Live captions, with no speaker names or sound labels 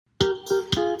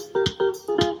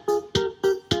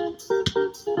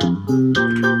Tax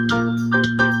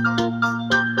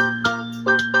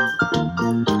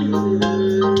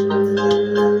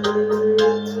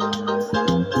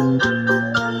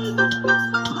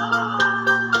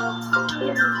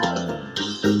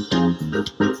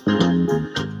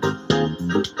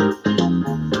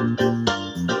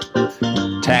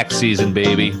season,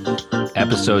 baby.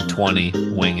 Episode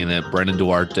 20, winging it. Brendan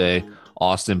Duarte,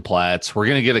 Austin Platts. We're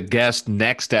gonna get a guest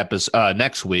next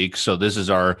week. So this is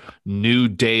our new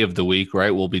day of the week, right?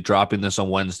 We'll be dropping this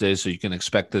on Wednesday, so you can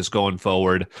expect this going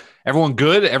forward. Everyone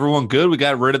good? Everyone good? We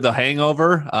got rid of the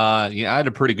hangover. Yeah, I had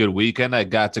a pretty good weekend. I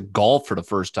got to golf for the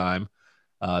first time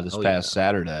this past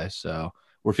Saturday, so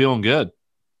we're feeling good.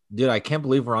 Dude, I can't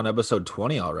believe we're on episode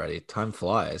 20 already. Time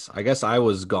flies. I guess I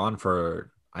was gone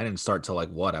I didn't start till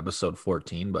episode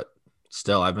 14, but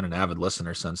still, I've been an avid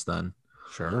listener since then.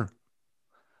 Sure.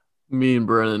 Me and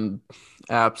Brennan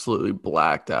absolutely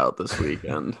blacked out this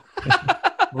weekend.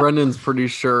 Brendan's pretty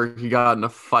sure he got in a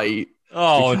fight.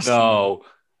 Oh, no.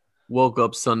 Woke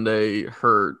up Sunday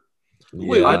hurt.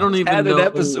 Wait, I don't even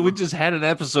know. We just had an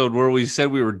episode where we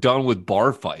said we were done with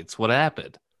bar fights. What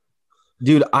happened?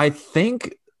 Dude, I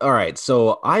think, all right,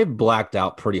 so I blacked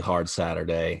out pretty hard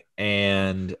Saturday,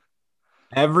 and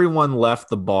everyone left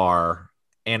the bar,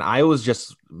 and I was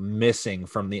just missing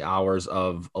from the hours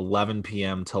of 11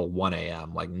 p.m. till 1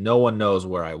 a.m. Like, no one knows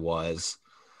where I was,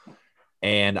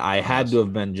 and I had to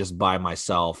have been just by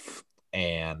myself.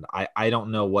 And I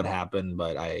don't know what happened,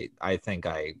 but I think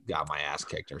I got my ass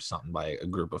kicked or something by a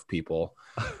group of people.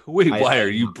 Wait, why are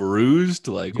you bruised?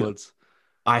 Like, what's?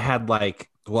 I had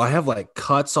I have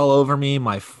cuts all over me.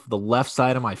 The left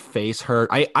side of my face hurt.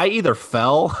 I either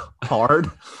fell hard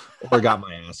or got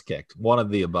my ass kicked. One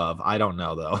of the above. I don't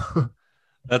know though.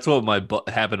 That's what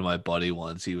happened to my buddy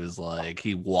once. He was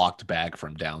he walked back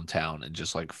from downtown and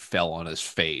just fell on his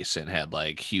face and had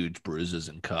huge bruises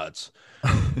and cuts.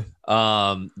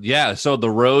 Yeah. So the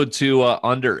road to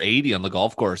under 80 on the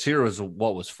golf course here was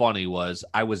what was funny was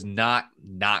I was not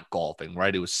golfing,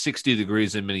 right? It was 60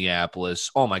 degrees in Minneapolis.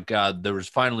 Oh my God. There was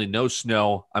finally no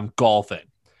snow. I'm golfing.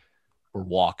 We're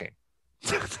walking.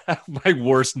 My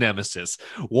worst nemesis,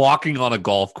 walking on a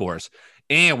golf course.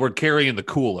 And we're carrying the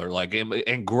cooler,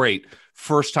 and great.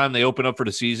 First time they open up for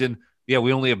the season, yeah,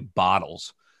 we only have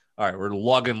bottles. All right, we're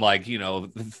lugging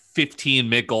 15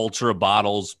 Mick Ultra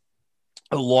bottles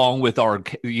along with our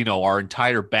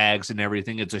entire bags and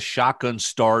everything. It's a shotgun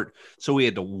start, so we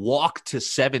had to walk to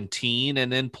 17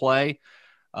 and then play.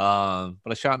 But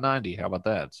I shot 90. How about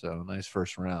that? So nice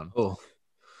first round. Oh.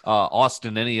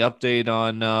 Austin, any update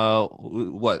on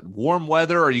what warm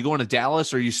weather? Are you going to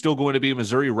Dallas? Or are you still going to be a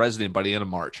Missouri resident by the end of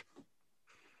March?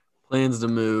 Plans to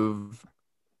move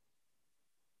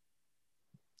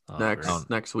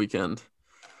next weekend.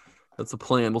 That's the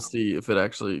plan. We'll see if it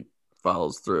actually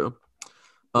follows through.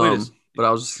 But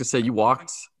I was just gonna say, you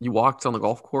walked on the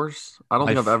golf course. I don't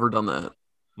think I've ever done that.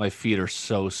 My feet are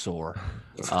so sore.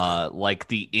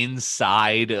 The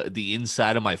inside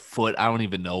of my foot, I don't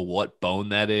even know what bone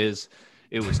that is.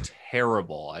 It was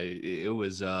terrible. It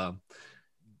was not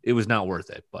worth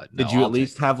it. But no, did you at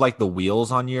least have the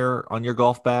wheels on your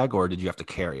golf bag, or did you have to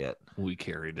carry it? We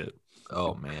carried it.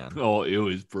 Oh man. Oh, it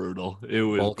was brutal. It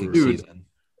was brutal. Dude,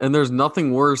 and there's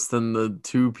nothing worse than the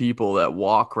two people that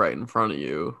walk right in front of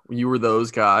you. You were those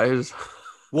guys.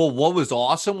 Well, what was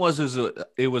awesome was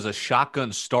it was a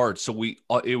shotgun start. So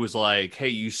it was hey,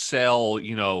 you sell,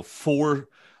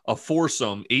 a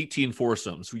foursome, 18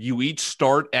 foursomes. You each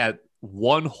start at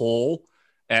one hole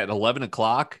at 11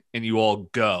 o'clock and you all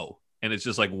go. And it's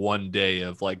just one day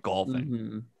of golfing.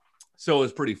 Mm-hmm. So it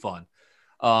was pretty fun.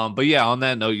 But yeah, on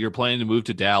that note, you're planning to move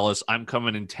to Dallas. I'm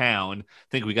coming in town. I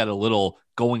think we got a little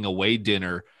going away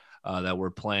dinner that we're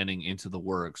planning into the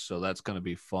works. So that's going to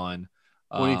be fun.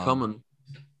 When are you coming?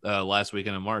 Last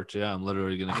weekend in March. Yeah, I'm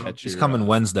literally going to catch you. He's coming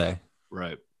Wednesday.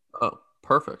 Right. Oh,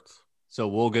 perfect. So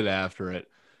we'll get after it.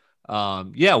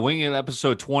 Yeah, Winging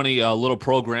episode 20, a little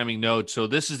programming note. So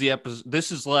this is the episode.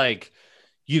 This is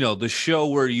the show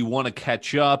where you want to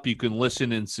catch up. You can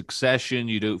listen in succession.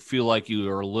 You don't feel like you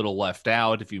are a little left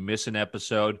out if you miss an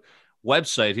episode.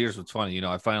 Website, here's what's funny.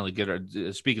 I finally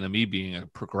speaking of me being a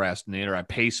procrastinator, I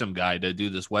pay some guy to do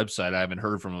this website. I haven't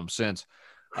heard from him since.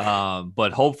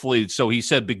 But hopefully, so he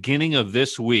said beginning of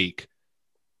this week.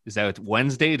 Is that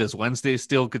Wednesday? Does Wednesday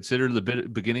still consider the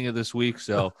beginning of this week?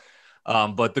 So,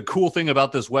 but the cool thing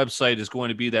about this website is going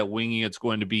to be that Winging It's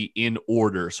going to be in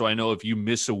order. So I know if you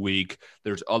miss a week,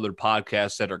 there's other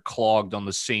podcasts that are clogged on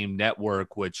the same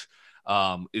network, which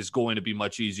is going to be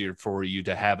much easier for you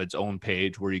to have its own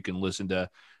page where you can listen to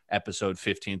episode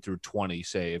 15 through 20,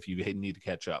 say, if you need to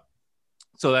catch up.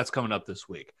 So that's coming up this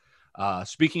week.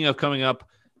 Speaking of coming up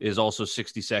is also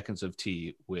 60 seconds of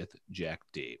tea with Jack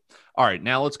D. All right,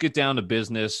 now let's get down to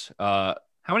business.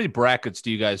 How many brackets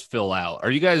do you guys fill out?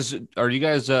 Are you guys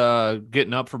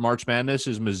getting up for March Madness?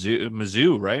 Is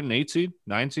Mizzou right? An 8 seed,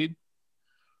 9 seed?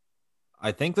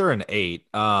 I think they're an 8.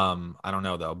 I don't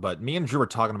know though, but me and Drew were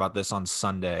talking about this on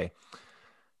Sunday.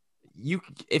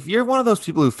 If you're one of those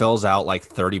people who fills out like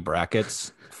 30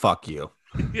 brackets, fuck you.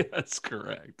 Yeah, that's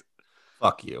correct.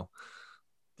 Fuck you.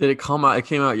 Did it come out? It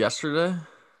came out yesterday?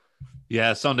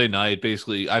 Yeah, Sunday night.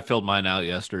 Basically, I filled mine out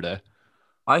yesterday.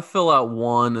 I fill out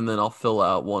one, and then I'll fill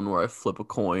out one where I flip a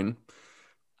coin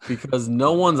because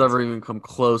no one's ever even come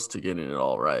close to getting it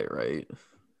all right?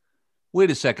 Wait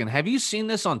a second. Have you seen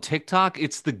this on TikTok?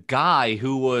 It's the guy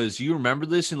who was, you remember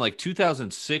this in like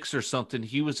 2006 or something?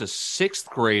 He was a 6th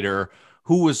grader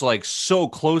who was like so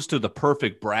close to the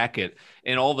perfect bracket.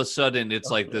 And all of a sudden it's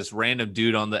like this random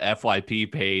dude on the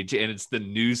FYP page and it's the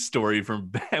news story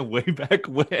from way back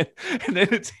when. And then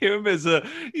it's him as a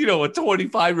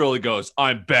 25-year-old. He goes,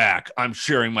 I'm back. I'm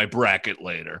sharing my bracket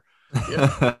later.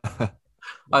 Yeah. Wow.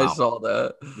 I saw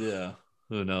that. Yeah.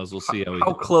 Who knows? We'll see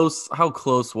how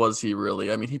close was he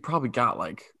really? I mean, he probably got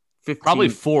like 15. Probably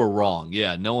 4 wrong.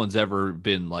 Yeah. No one's ever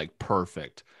been like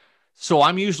perfect. So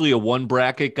I'm usually a 1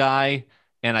 bracket guy,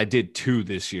 and I did 2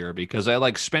 this year because I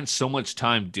like spent so much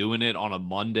time doing it on a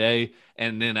Monday.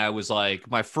 And then I was like,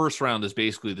 my first round is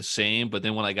basically the same. But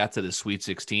then when I got to the Sweet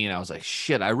 16, I was like,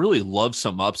 shit, I really love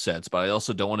some upsets, but I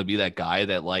also don't want to be that guy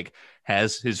that like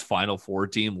has his Final Four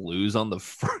team lose on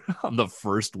the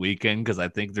first weekend because I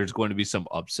think there's going to be some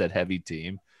upset heavy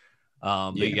team.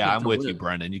 But yeah, I'm with you,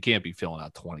 Brendan. You can't be filling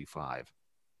out 25.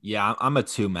 Yeah, I'm a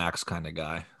 2 max kind of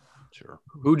guy. Sure.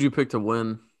 Who'd you pick to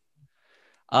win?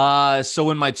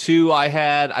 So in my 2,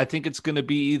 I think it's going to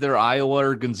be either Iowa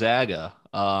or Gonzaga.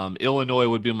 Illinois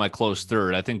would be my close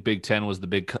third. I think Big Ten was the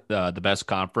best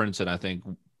conference, and I think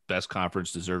best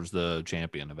conference deserves the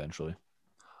champion eventually.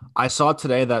 I saw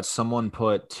today that someone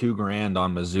put $2,000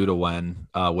 on Mizzou to win,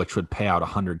 which would pay out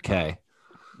 $100K.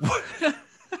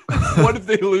 What if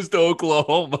they lose to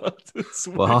Oklahoma?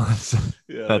 Well,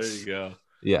 yeah, there you go.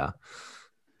 Yeah.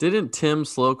 Didn't Tim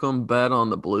Slocum bet on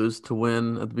the Blues to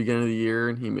win at the beginning of the year,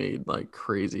 and he made like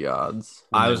crazy odds?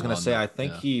 I was going to say, I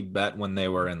think he bet when they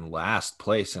were in last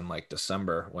place in like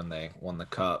December when they won the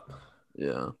cup.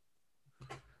 Yeah.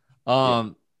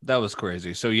 That was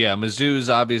crazy. So yeah, Mizzou's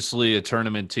obviously a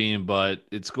tournament team, but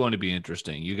it's going to be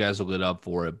interesting. You guys will get up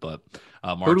for it, but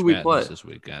March Madness this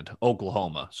weekend,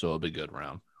 Oklahoma, so it'll be a good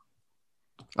round.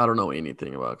 I don't know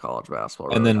anything about college basketball.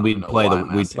 Really. And then we'd play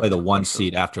the 1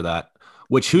 seed after that.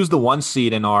 Who's the 1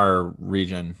 seed in our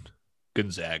region?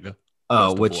 Gonzaga.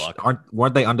 Oh,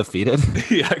 weren't they undefeated?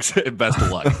 Yeah, best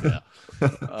of luck.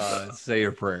 Yeah. Say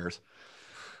your prayers.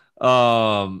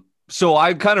 So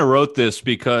I kind of wrote this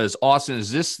because Austin,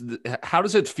 how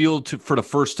does it feel for the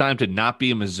first time to not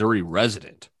be a Missouri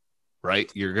resident? Right?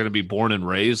 You're going to be born and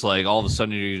raised. Like all of a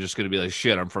sudden you're just going to be like,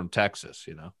 shit, I'm from Texas.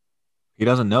 He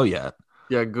doesn't know yet.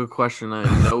 Yeah, good question. I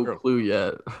have no clue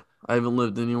yet. I haven't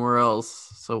lived anywhere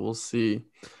else, so we'll see.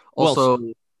 Also,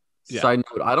 side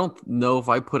note, I don't know if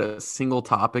I put a single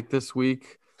topic this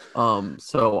week. I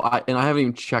haven't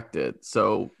even checked it.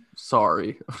 So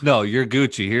sorry. No, you're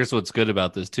Gucci. Here's what's good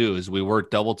about this too is we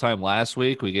worked double time last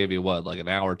week. We gave you like an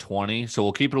hour 20. So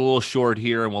we'll keep it a little short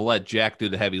here and we'll let Jack do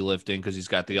the heavy lifting because he's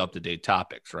got the up-to-date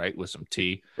topics, right? With some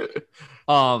tea.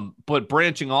 But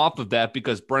branching off of that,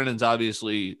 because Brennan's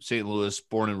obviously St. Louis,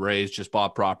 born and raised, just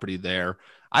bought property there.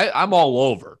 I'm all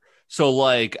over. So,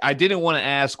 like, I didn't want to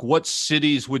ask what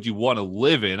cities would you want to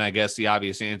live in. I guess the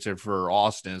obvious answer for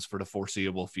Austin is for the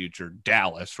foreseeable future,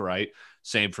 Dallas, right?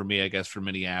 Same for me, I guess, for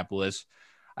Minneapolis.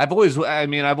 I've always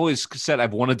said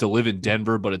I've wanted to live in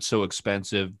Denver, but it's so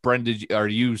expensive. Brendan, are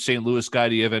you St. Louis guy?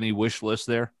 Do you have any wish list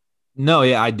there? No,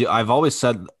 yeah, I do. I've always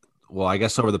said, well, I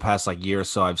guess over the past year or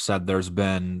so, I've said there's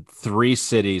been 3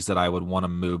 cities that I would want to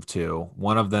move to.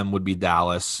 One of them would be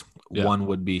Dallas. Yeah. One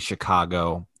would be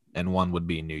Chicago. And one would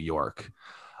be New York.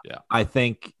 Yeah. I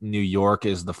think New York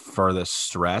is the furthest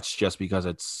stretch just because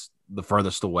it's the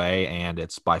furthest away and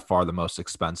it's by far the most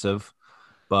expensive.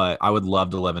 But I would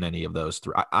love to live in any of those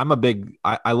 3.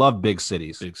 I love big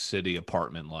cities. Big city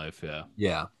apartment life, yeah.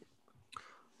 Yeah.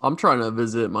 I'm trying to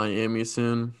visit Miami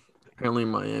soon. Apparently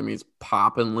Miami's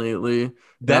popping lately.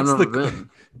 That's been.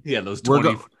 Yeah, those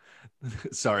 20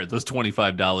 Sorry, those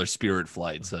 $25 Spirit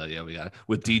flights. Yeah, we got it.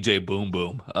 With DJ Boom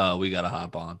Boom. We got to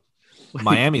hop on.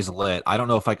 Miami's lit. I don't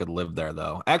know if I could live there,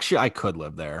 though. Actually, I could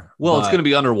live there. Well, it's going to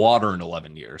be underwater in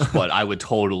 11 years, but I would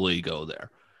totally go there.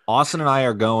 Austin and I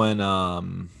are going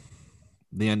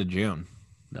the end of June.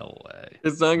 No way.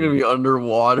 It's not going to be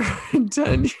underwater in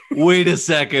 10 years. Wait a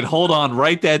second. Hold on.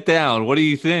 Write that down. What do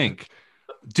you think?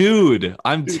 Dude,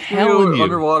 I'm telling you.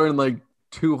 Underwater in like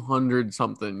 200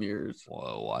 something years.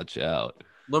 Whoa, watch out.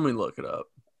 Let me look it up.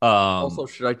 Also,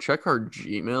 should I check our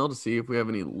Gmail to see if we have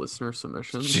any listener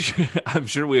submissions? I'm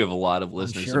sure we have a lot of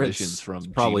listener submissions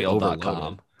from probably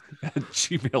gmail.com.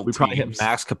 Gmail. We probably hit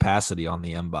max capacity on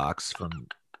the inbox from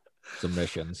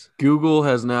submissions. Google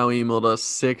has now emailed us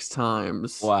 6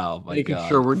 times. Wow, my making God.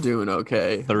 sure we're doing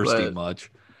okay. Thirsty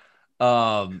much.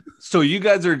 So you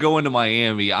guys are going to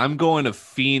Miami. I'm going to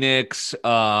Phoenix.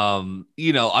 I'm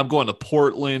going to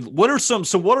Portland. What are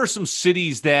some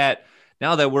cities that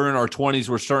now that we're in our 20s,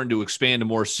 we're starting to expand to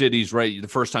more cities, right? The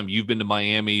first time you've been to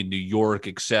Miami, New York,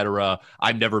 etc.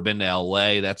 I've never been to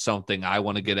LA. That's something I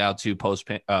want to get out to post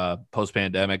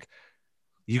pandemic.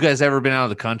 You guys ever been out of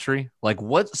the country? Like,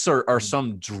 what are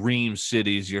some dream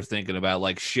cities you're thinking about?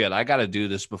 Like, shit, I got to do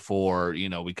this before,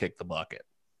 we kick the bucket.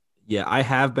 Yeah, I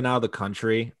have been out of the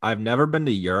country. I've never been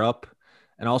to Europe.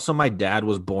 And also my dad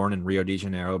was born in Rio de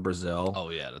Janeiro, Brazil. Oh,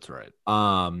 yeah, that's right.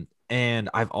 And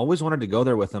I've always wanted to go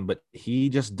there with him, but he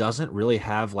just doesn't really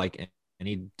have like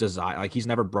any desire. Like he's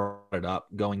never brought it up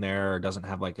going there or doesn't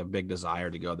have like a big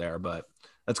desire to go there. But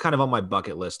that's kind of on my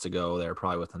bucket list to go there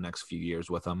probably within the next few years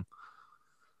with him.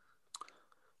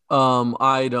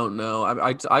 I don't know.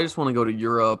 I just want to go to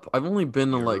Europe. I've only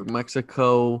been to like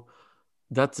Mexico.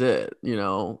 That's it.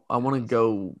 I want to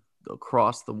go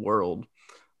across the world.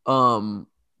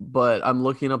 But I'm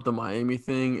looking up the Miami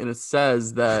thing and it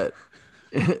says that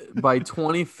by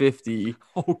 2050,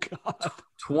 oh God,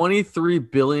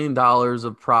 $23 billion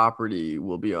of property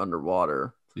will be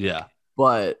underwater. Yeah.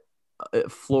 But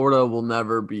Florida will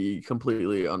never be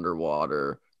completely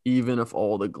underwater, even if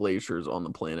all the glaciers on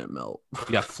the planet melt.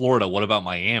 Yeah, Florida. What about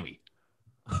Miami?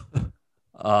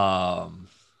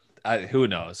 Who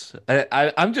knows?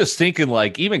 I'm just thinking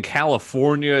like even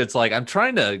California. It's like I'm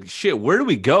trying to where do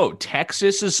we go?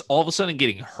 Texas is all of a sudden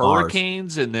getting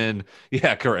hurricanes, Mars. And then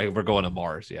correct. We're going to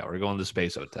Mars. Yeah, we're going to the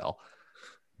space hotel.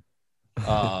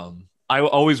 I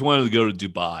always wanted to go to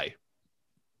Dubai.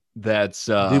 That's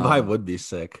Dubai would be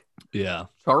sick. Yeah,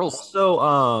 Charles. So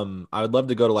I would love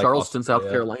to go to like Charleston, South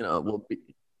Carolina. Will be.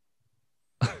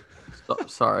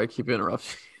 Sorry, I keep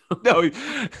interrupting. No,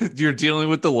 you're dealing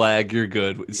with the lag. You're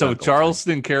good. So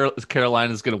Charleston,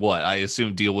 Carolina is going to what? I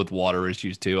assume deal with water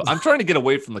issues too. I'm trying to get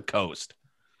away from the coast.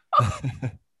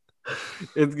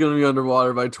 It's going to be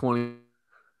underwater by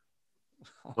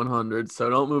 2100. So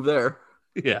don't move there.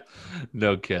 Yeah,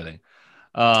 no kidding.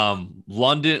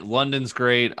 London's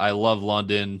great. I love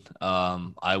London.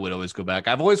 I would always go back.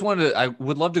 I've always wanted to, I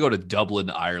would love to go to Dublin,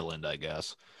 Ireland, I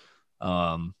guess.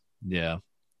 Yeah.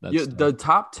 The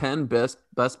top 10 best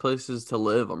places to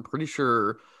live. I'm pretty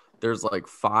sure there's like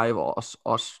 5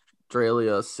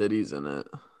 Australia cities in it.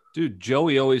 Dude,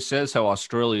 Joey always says how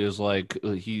Australia is like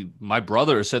my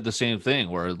brother said the same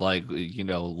thing where like,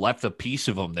 left a piece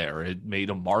of him there. It made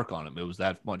a mark on him. It was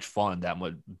that much fun, that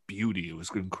much beauty. It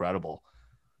was incredible.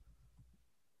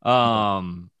 Here's I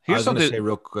was something to say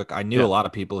real quick. I knew a lot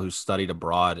of people who studied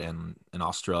abroad in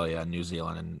Australia and New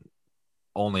Zealand and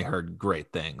only heard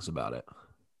great things about it.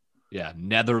 Yeah,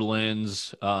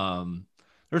 Netherlands.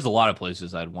 There's a lot of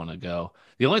places I'd want to go.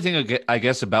 The only thing I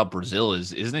guess about Brazil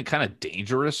isn't it kind of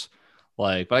dangerous?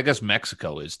 Like, but I guess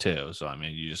Mexico is too. So I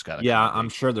mean, you just got to. Yeah, I'm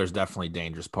sure there's definitely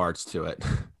dangerous parts to it.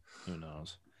 Who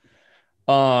knows?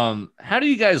 How do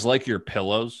you guys like your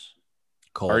pillows?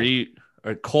 Cold.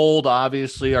 Are cold?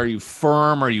 Obviously, are you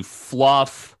firm? Are you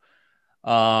fluff?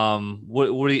 How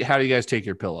do you guys take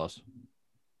your pillows?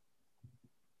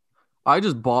 I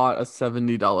just bought a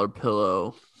 $70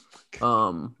 pillow.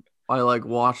 I like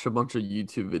watched a bunch of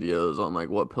YouTube videos on like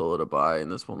what pillow to buy,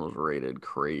 and this one was rated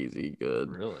crazy good.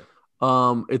 Really?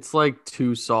 It's like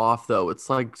too soft though.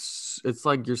 It's like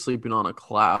you're sleeping on a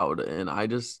cloud, and I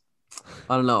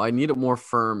don't know. I need it more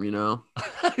firm, You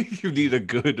need a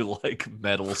good like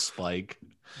metal spike.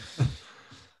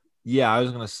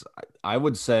 Yeah, I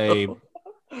would say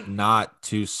not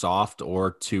too soft or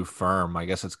too firm. I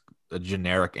guess it's a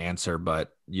generic answer,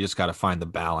 but you just got to find the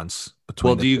balance between.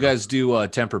 Well, do you guys do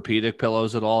Tempur-Pedic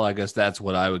pillows at all? I guess that's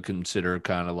what I would consider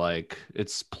kind of like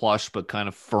it's plush but kind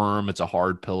of firm. It's a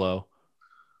hard pillow.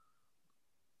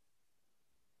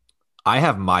 I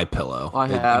have My Pillow.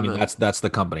 I mean, that's the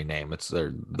company name. It's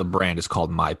the brand is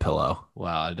called My Pillow.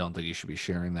 Wow, I don't think you should be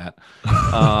sharing that.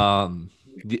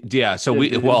 Yeah, so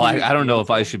I don't know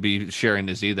if I should be sharing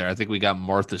this either. I think we got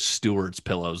Martha Stewart's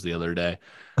pillows the other day.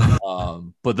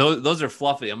 But those are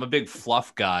fluffy. I'm a big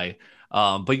fluff guy.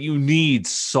 But you need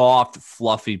soft,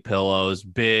 fluffy pillows,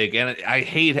 big. And I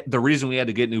hate the reason we had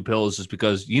to get new pillows is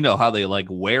because you know how they like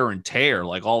wear and tear.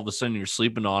 Like all of a sudden you're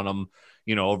sleeping on them,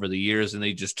 over the years, and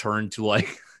they just turn to like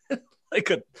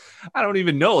I don't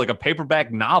even know, like a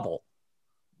paperback novel.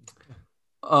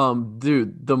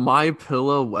 Dude, the My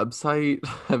Pillow website,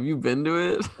 have you been to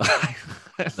it?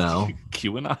 No.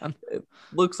 QAnon? It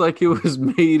looks like it was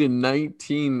made in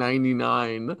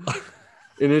 1999.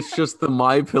 And it's just the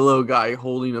My Pillow guy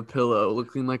holding a pillow,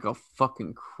 looking like a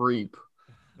fucking creep.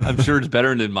 I'm sure it's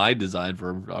better than my design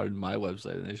for my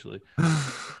website initially.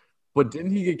 But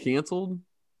didn't he get canceled?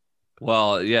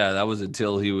 Well, yeah, that was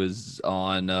until he was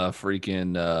on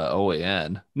freaking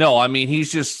OAN. No, I mean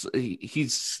he's just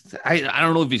I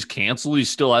don't know if he's canceled. He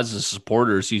still has his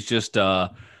supporters. He's just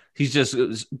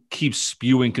keeps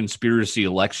spewing conspiracy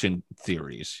election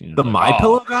theories. The My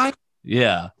Pillow guy?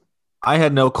 Yeah. I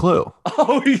had no clue.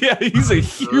 Oh yeah, he's a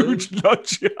huge nut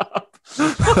job.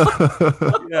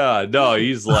 Yeah, no,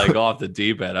 he's like off the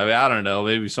deep end. I mean, I don't know.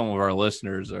 Maybe some of our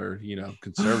listeners are,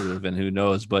 conservative, and who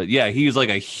knows? But yeah, he's like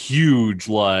a huge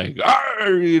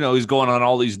he's going on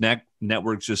all these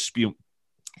networks just spewing.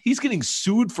 He's getting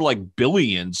sued for like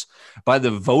billions by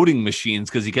the voting machines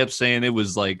because he kept saying it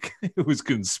was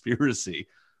conspiracy.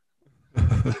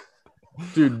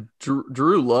 Dude,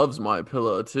 Drew loves My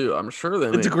Pillow too. I'm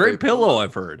sure it's a great pillow.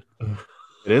 I've heard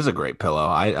it is a great pillow.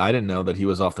 I didn't know that he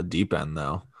was off the deep end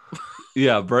though.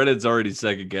 Yeah, Brennan's already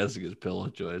second guessing his pillow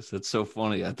choice. That's so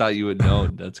funny. I thought you would know.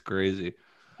 That's crazy.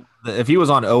 If he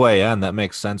was on OAN, that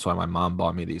makes sense why my mom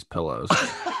bought me these pillows.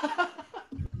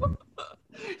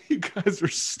 You guys are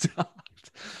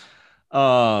stopped.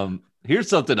 Here's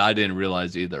something I didn't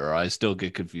realize either, or I still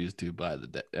get confused to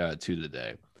the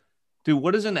day. Dude,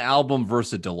 what is an album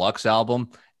versus a deluxe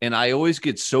album? And I always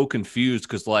get so confused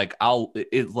because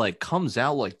it comes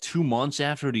out like 2 months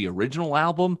after the original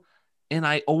album, and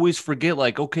I always forget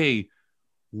okay,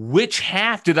 which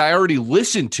half did I already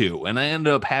listen to? And I end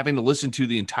up having to listen to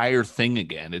the entire thing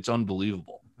again. It's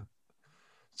unbelievable.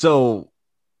 So,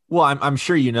 well, I'm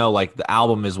sure the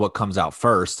album is what comes out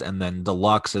first, and then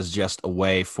deluxe is just a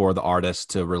way for the artist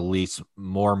to release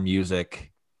more music.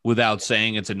 Without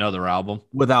saying it's another album?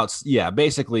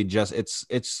 Basically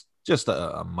it's just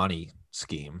a money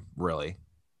scheme, really.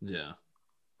 Yeah.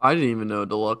 I didn't even know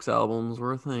deluxe albums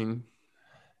were a thing.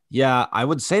 Yeah, I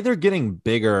would say they're getting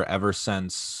bigger ever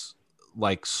since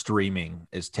streaming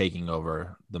is taking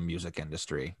over the music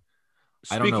industry.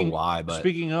 I don't know why, but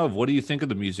speaking of, what do you think of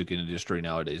the music industry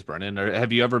nowadays, Brennan? Or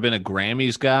have you ever been a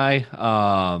Grammys guy?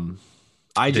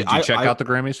 Did you check out the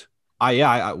Grammys?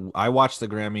 I watched the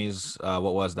Grammys.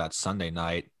 What was that Sunday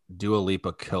night? Dua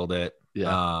Lipa killed it.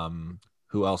 Yeah.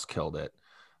 Who else killed it?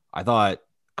 I thought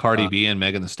Cardi B and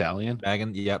Megan Thee Stallion.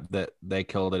 That they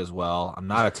killed it as well. I'm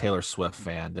not a Taylor Swift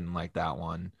fan. Didn't like that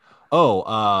one.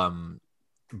 Oh,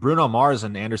 Bruno Mars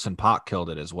and Anderson .Paak killed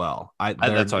it as well.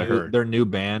 That's what I heard. Their new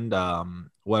band.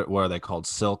 What are they called?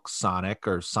 Silk Sonic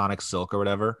or Sonic Silk or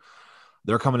whatever.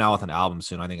 They're coming out with an album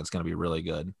soon. I think it's going to be really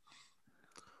good.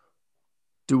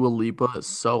 Dua Lipa is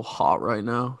so hot right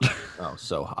now. Oh,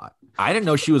 so hot. I didn't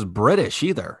know she was British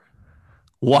either.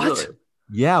 What? Really?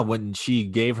 Yeah, when she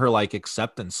gave her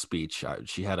acceptance speech,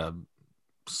 she had a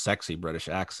sexy British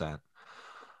accent.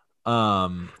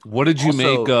 What did you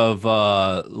make of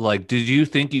did you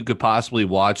think you could possibly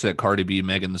watch that Cardi B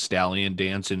Megan Thee Stallion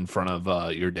dance in front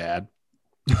of your dad?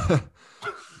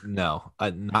 No,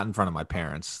 not in front of my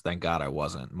parents. Thank God I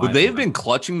wasn't. Would they have been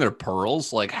clutching their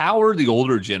pearls? How are the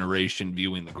older generation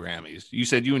viewing the Grammys? You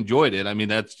said you enjoyed it. I mean,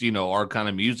 that's, our kind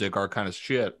of music, our kind of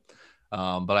shit.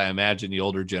 But I imagine the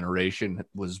older generation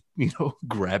was,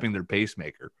 grabbing their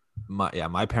pacemaker.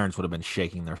 My parents would have been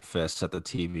shaking their fists at the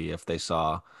TV if they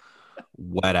saw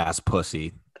wet ass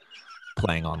pussy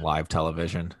playing on live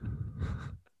television.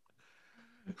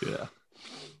 Yeah.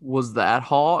 Was that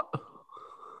hot?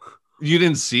 You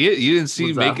didn't see it? You didn't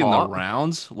see making the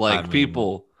rounds?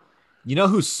 People. You know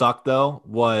who sucked though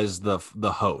was the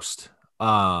host.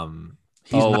 Trevor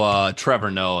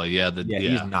Noah. Yeah,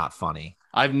 he's not funny.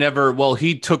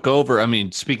 He took over. I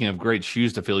mean, speaking of great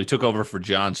shoes to fill, he took over for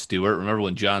Jon Stewart. Remember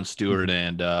when Jon Stewart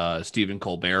and Stephen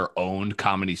Colbert owned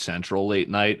Comedy Central late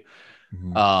night?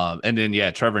 Mm-hmm. And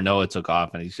then, Trevor Noah took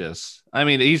off, and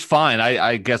he's fine.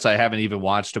 I guess I haven't even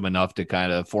watched him enough to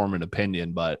kind of form an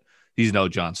opinion, but he's no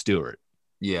Jon Stewart.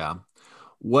 Yeah.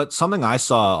 Something I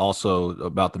saw also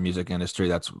about the music industry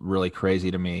that's really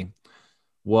crazy to me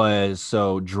was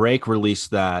Drake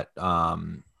released that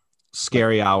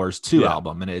Scary Hours 2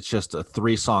 album, and it's just a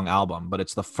 3-song album, but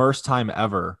it's the first time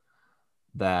ever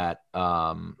that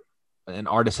an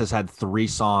artist has had 3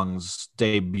 songs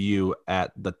debut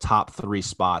at the top 3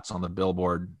 spots on the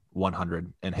Billboard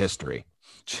 100 in history.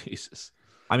 Jesus.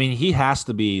 I mean, he has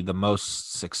to be the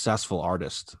most successful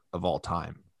artist of all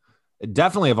time.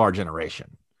 Definitely of our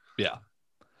generation. Yeah.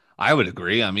 I would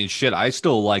agree. I mean, shit, I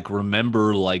still like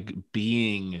remember like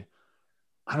being,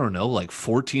 I don't know, like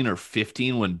 14 or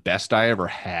 15 when Best I Ever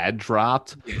Had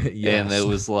dropped. Yes. And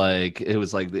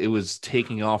it was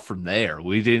taking off from there.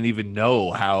 We didn't even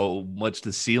know how much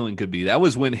the ceiling could be. That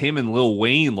was when him and Lil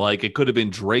Wayne, like it could have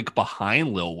been Drake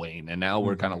behind Lil Wayne. And now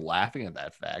we're kind of laughing at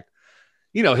that fact.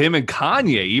 You know, him and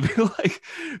Kanye, even like,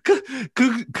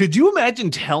 could you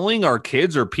imagine telling our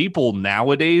kids or people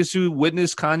nowadays who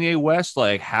witness Kanye West,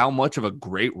 like how much of a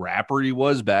great rapper he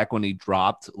was back when he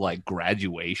dropped like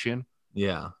Graduation?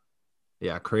 Yeah.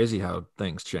 Yeah. Crazy how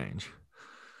things change.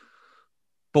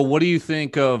 But what do you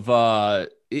think of,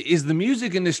 is the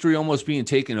music industry almost being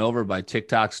taken over by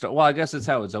TikTok stars? Well, I guess that's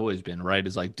how it's always been, right?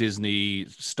 It's like Disney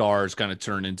stars kind of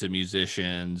turn into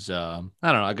musicians. I don't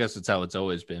know. I guess it's how it's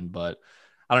always been, but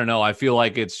I don't know. I feel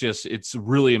like it's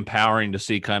really empowering to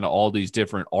see kind of all these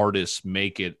different artists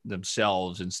make it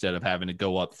themselves instead of having to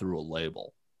go up through a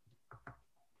label.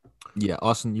 Yeah.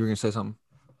 Austin, you were going to say something?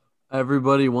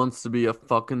 Everybody wants to be a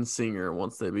fucking singer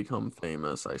once they become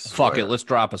famous. I swear. Fuck it. Let's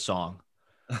drop a song.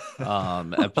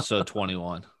 Episode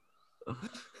 21.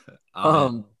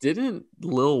 Didn't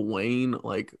Lil Wayne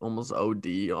like almost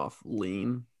OD off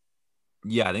lean?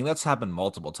 Yeah, I think that's happened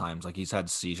multiple times. Like he's had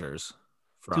seizures.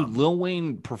 Dude, Lil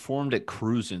Wayne performed at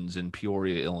Cruisins in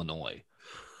Peoria, Illinois.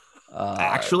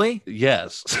 Actually?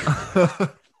 Yes.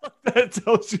 That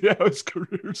tells you how his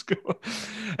career's going.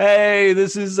 Hey,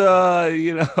 this is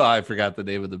I forgot the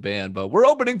name of the band, but we're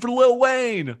opening for Lil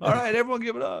Wayne. All right, everyone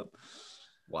give it up.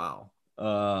 Wow.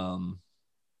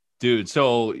 Dude,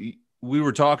 so we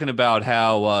were talking about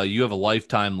how you have a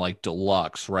Lifetime like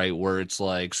deluxe, right? Where it's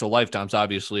like, so Lifetime's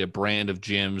obviously a brand of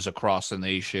gyms across the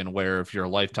nation where if you're a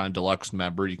Lifetime deluxe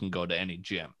member, you can go to any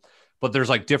gym, but there's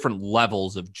like different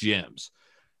levels of gyms.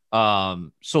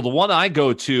 So the one I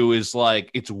go to is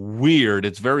like, it's weird.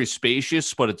 It's very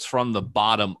spacious, but it's from the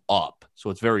bottom up.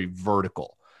 So it's very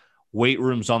vertical. Weight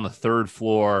rooms on the 3rd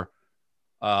floor,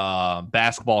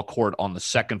 basketball court on the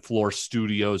 2nd floor,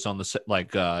 studios on the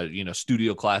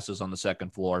studio classes on the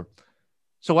 2nd floor.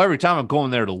 So every time I'm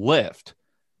going there to lift,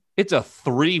 it's a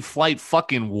 3-flight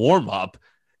fucking warm up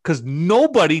because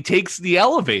nobody takes the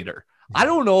elevator. I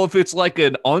don't know if it's like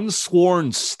an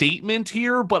unsworn statement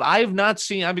here, but I've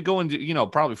been going to,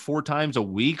 probably 4 times a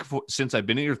week since I've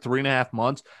been here 3.5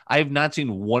 months. I have not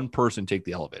seen one person take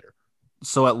the elevator.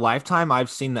 So at Lifetime, I've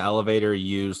seen the elevator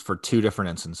used for 2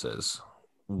 different instances.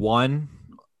 One,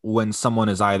 when someone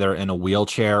is either in a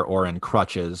wheelchair or in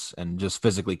crutches and just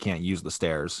physically can't use the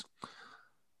stairs.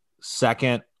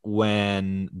 Second,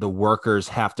 when the workers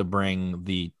have to bring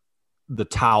the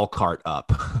towel cart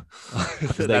up.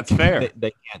 That's fair.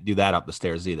 They can't do that up the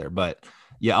stairs either. But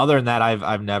yeah, other than that,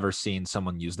 I've never seen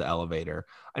someone use the elevator.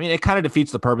 I mean, it kind of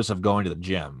defeats the purpose of going to the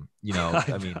gym.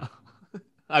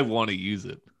 I want to use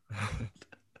it.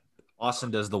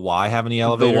 Austin, does the Y have any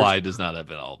elevators? The Y does not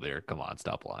have an elevator. Come on,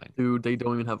 stop lying. Dude, they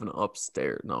don't even have an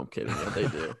upstairs. No, I'm kidding. Yeah, they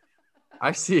do.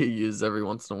 I see it used every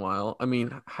once in a while. I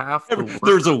mean,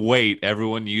 there's a wait.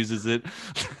 Everyone uses it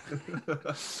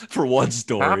for one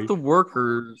story. Half the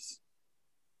workers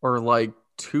are like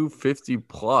 250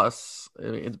 plus. I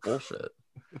mean, it's bullshit.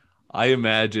 I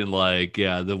imagine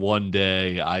the one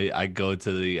day I go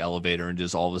to the elevator and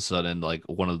just all of a sudden like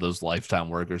one of those Lifetime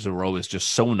workers who are always just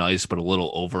so nice but a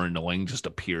little over annoying just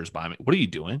appears by me. What are you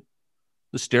doing?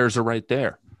 The stairs are right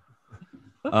there.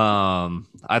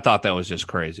 I thought that was just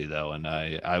crazy though, and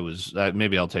I was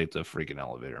maybe I'll take the freaking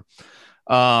elevator.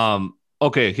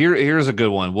 Okay, here's a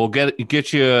good one. We'll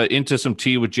get you into some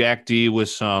tea with Jack D with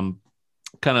some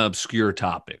kind of obscure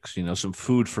topics, some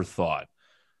food for thought.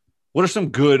 What are some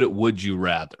good would you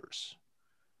rathers?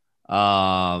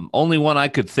 Only one I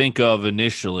could think of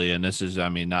initially, and this is,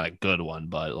 not a good one,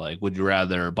 but like, would you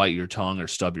rather bite your tongue or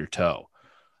stub your toe?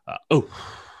 I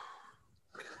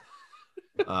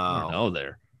don't know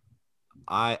there.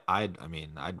 I'd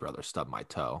rather stub my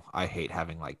toe. I hate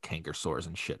having like canker sores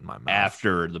and shit in my mouth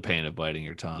after the pain of biting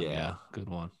your tongue. Yeah, good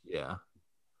one. Yeah.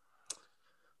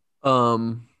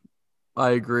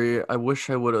 I agree. I wish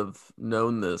I would have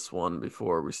known this one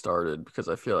before we started because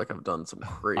I feel like I've done some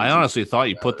crazy. I honestly thought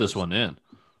you put this one in.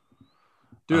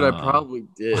 Dude, I probably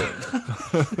did.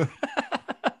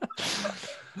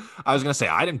 I was going to say,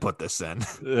 I didn't put this in.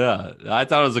 Yeah, I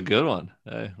thought it was a good one.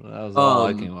 Hey, that was all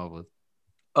I came up with.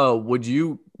 Oh, would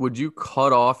you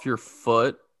cut off your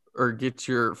foot or get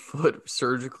your foot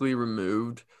surgically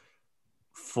removed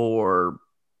for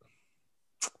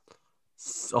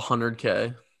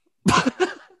 $100K.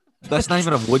 That's not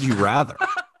even a would you rather.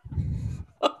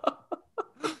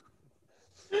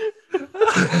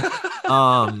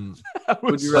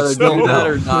 Would you rather do that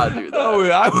or not do that? Oh,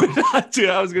 I would not do.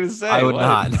 I was gonna say I would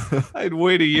not. I'd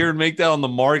wait a year and make that on the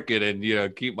market, and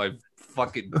keep my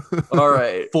fucking. All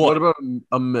right. foot. What about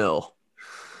a mil?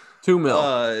 2 mil.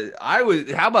 I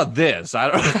would. How about this?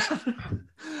 I don't.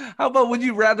 How about would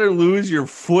you rather lose your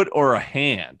foot or a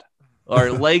hand, or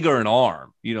a leg or an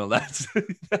arm? That's a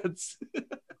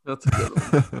good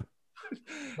one.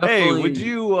 Hey, would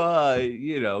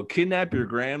you kidnap your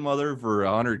grandmother for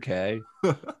 $100K?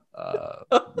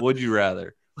 Would you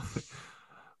rather?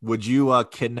 Would you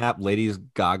kidnap Lady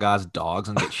Gaga's dogs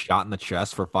and get shot in the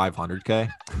chest for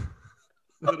 $500K?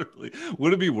 Literally,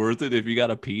 would it be worth it if you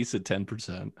got a piece at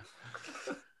 10%?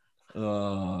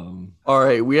 All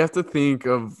right, we have to think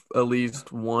of at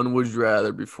least one would you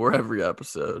rather before every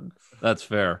episode. That's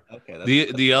fair.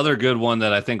 Okay. The other good one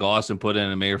that I think Austin put in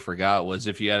and may have forgot was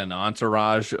if you had an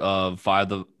entourage of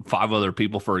five other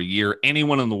people for a year,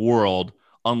 anyone in the world,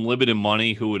 unlimited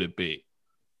money, who would it be?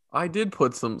 I did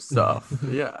put some stuff.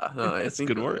 Yeah, that's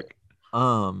good work.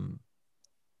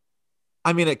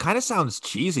 I mean, it kind of sounds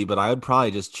cheesy, but I would probably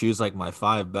just choose like my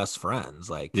 5 best friends.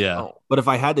 But if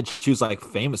I had to choose like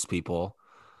famous people.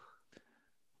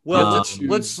 Well,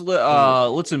 let's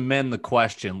amend the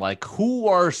question. Like, who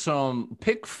are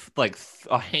pick like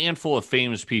a handful of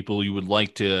famous people you would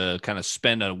like to kind of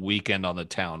spend a weekend on the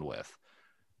town with?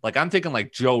 Like, I'm thinking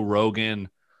like Joe Rogan.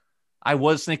 I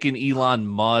was thinking Elon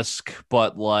Musk,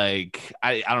 but like,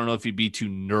 I don't know if he'd be too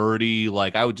nerdy.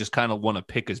 Like, I would just kind of want to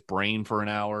pick his brain for an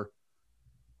hour.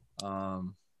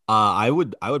 I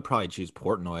would probably choose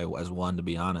Portnoy as one, to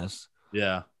be honest.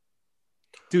 Yeah.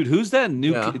 Dude, who's that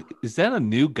new kid? Is that a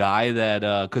new guy that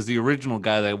because the original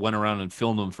guy that went around and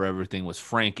filmed him for everything was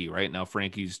Frankie, right? Now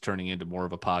Frankie's turning into more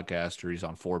of a podcaster. He's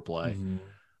on Foreplay.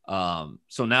 Mm-hmm.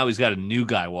 So now he's got a new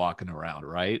guy walking around,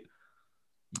 right?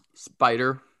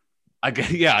 Spider. I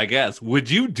guess. Would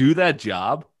you do that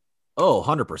job? Oh,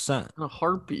 100%. In a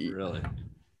heartbeat. Really?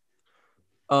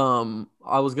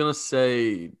 I was gonna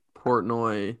say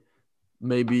Portnoy,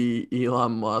 maybe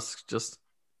Elon Musk, just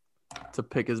to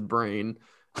pick his brain,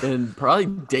 and probably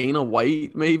Dana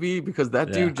White, maybe, because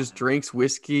that dude just drinks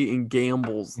whiskey and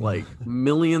gambles like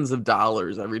millions of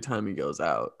dollars every time he goes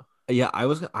out. Yeah,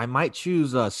 I might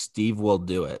choose Steve Will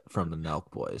Do It from the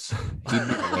Nelk Boys. He'd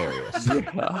be hilarious.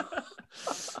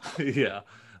 Yeah.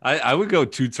 I would go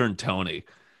Two-Turn Tony.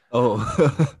 Oh.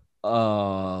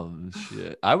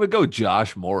 Shit. I would go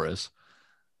Josh Morris.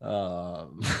 The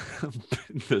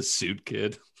suit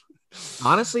kid.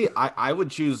 Honestly, I would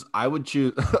choose. Oh,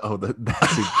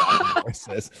 that's who Josh Morris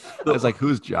is. I was like,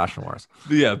 who's Josh Morris?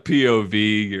 Yeah,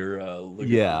 POV. You're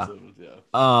looking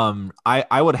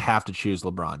I would have to choose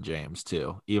LeBron James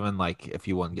too, even like if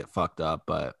he wouldn't get fucked up,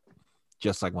 but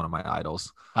just like one of my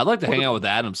idols. I'd like to hang out with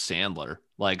Adam Sandler,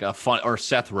 like a fun, or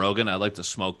Seth Rogen. I'd like to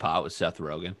smoke pot with Seth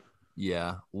Rogen.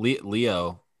 Yeah,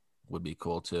 Leo would be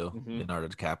cool too. Mm-hmm. Leonardo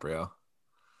DiCaprio.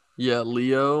 Yeah,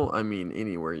 Leo. I mean,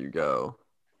 anywhere you go,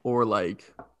 or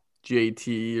like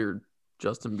JT or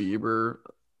Justin Bieber,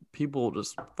 people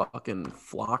just fucking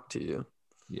flock to you.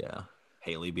 Yeah,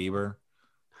 Hailey Bieber,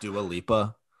 Dua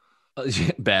Lipa,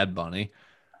 Bad Bunny.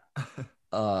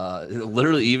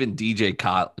 Literally even DJ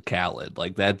Khaled,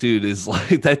 like that dude is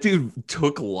like, that dude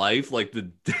took life like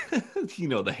the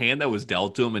the hand that was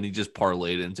dealt to him, and he just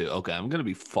parlayed into, okay, I'm gonna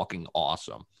be fucking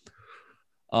awesome.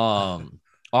 On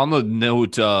the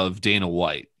note of Dana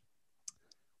White,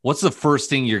 what's the first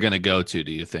thing you're gonna go to,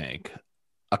 do you think?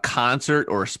 A concert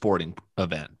or a sporting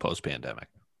event post-pandemic?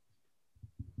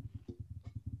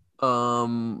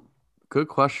 Good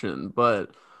question,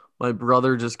 but my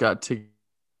brother just got tickets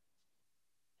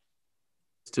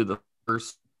to the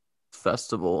first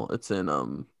festival. It's in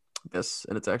and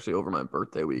it's actually over my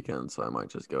birthday weekend, so I might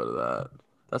just go to that.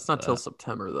 That's not till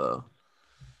September though.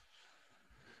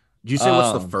 Did you say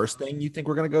what's the first thing you think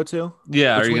we're gonna go to?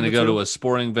 Yeah, are you gonna go to a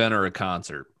sporting event or a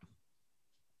concert?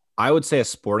 I would say a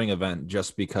sporting event,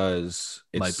 just because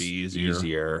it might be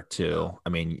easier too. I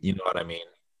mean, you know what I mean?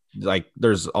 Like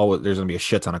there's gonna be a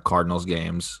shit ton of Cardinals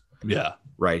games. Yeah.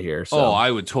 Right here. So. Oh, I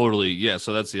would totally. Yeah.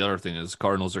 So that's the other thing is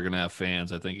Cardinals are going to have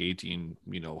fans. I think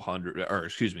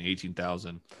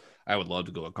 18,000. I would love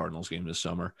to go to a Cardinals game this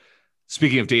summer.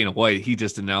 Speaking of Dana White, he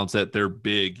just announced that their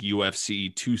big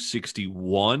UFC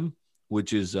 261,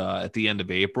 which is at the end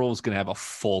of April, is going to have a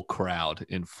full crowd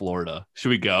in Florida. Should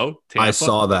we go? Tampa? I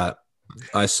saw that.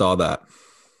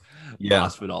 Yeah.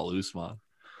 Masvidal Usman.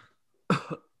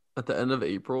 At the end of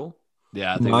April.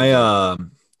 Yeah.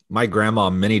 My grandma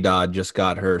Minnie Dodd just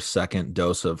got her second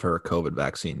dose of her COVID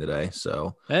vaccine today.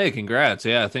 So hey, congrats!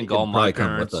 Yeah, I think all my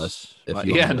parents. Come with us if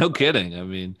yeah, no kidding. I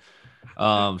mean,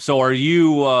 so are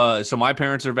you? So my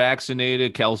parents are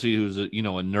vaccinated. Kelsey, who's a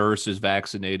nurse, is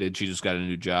vaccinated. She just got a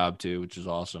new job too, which is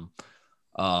awesome.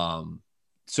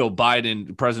 So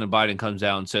President Biden comes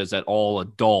out and says that all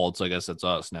adults, I guess that's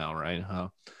us now, right?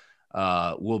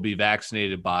 Will be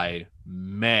vaccinated by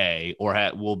May, or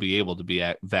will be able to be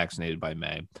vaccinated by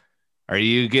May. Are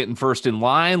you getting first in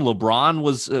line?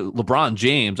 LeBron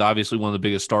James, obviously one of the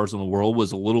biggest stars in the world,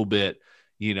 was a little bit,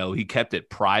 he kept it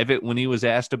private when he was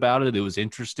asked about it. It was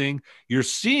interesting. You're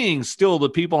seeing still the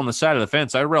people on the side of the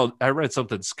fence. I read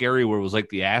something scary where it was like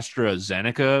the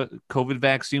AstraZeneca COVID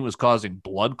vaccine was causing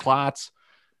blood clots.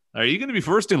 Are you going to be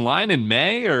first in line in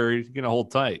May, or are you going to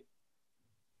hold tight?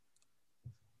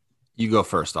 You go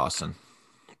first, Austin.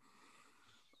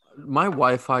 My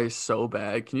Wi-Fi is so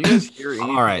bad. Can you guys hear anything?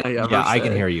 All right. I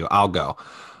can hear you. I'll go.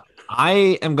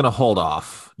 I am going to hold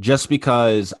off just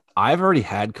because I've already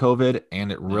had COVID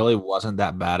and it really wasn't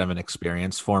that bad of an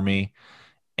experience for me.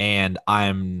 And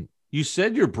You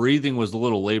said your breathing was a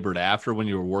little labored after when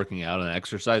you were working out and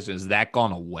exercise. Has that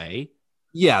gone away?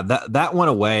 Yeah, that went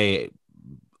away.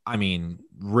 I mean,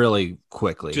 really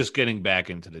quickly. Just getting back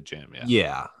into the gym.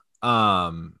 Yeah.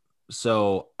 Yeah.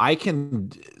 So I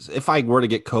can, if I were to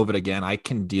get COVID again, I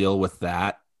can deal with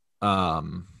that.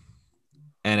 And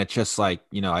it's just like,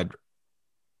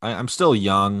 I'm still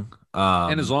young.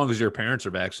 And as long as your parents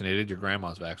are vaccinated, your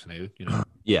grandma's vaccinated,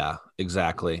 Yeah,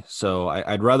 exactly. So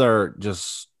I'd rather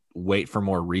just wait for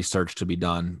more research to be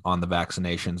done on the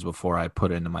vaccinations before I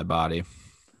put it into my body.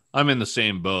 I'm in the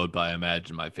same boat, but I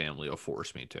imagine my family will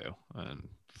force me to, and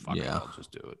I'll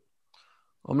just do it.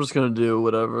 I'm just going to do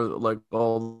whatever, like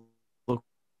all the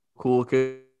cool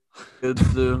kids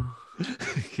do.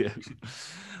 Yeah.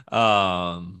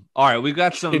 All right, we've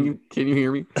got some. Can you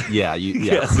hear me? Yeah,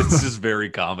 Yes, it's just very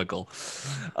comical.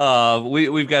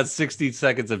 We've got 60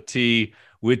 seconds of tea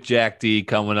with Jack D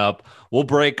coming up. We'll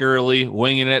break early,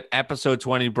 winging it. Episode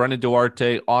 20. Brendan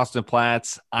Duarte, Austin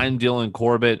Platts. I'm Dylan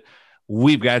Corbett.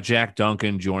 We've got Jack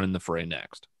Duncan joining the fray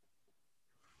next.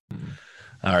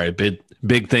 All right,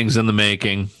 big things in the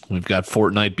making. We've got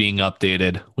Fortnite being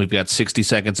updated. We've got 60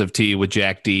 seconds of tea with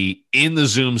Jack D in the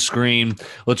Zoom screen.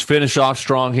 Let's finish off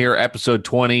strong here, episode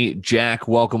 20. Jack,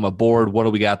 welcome aboard. What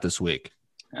do we got this week?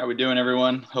 How we doing,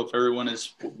 everyone? Hope everyone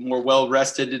is more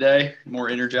well-rested today, more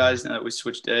energized now that we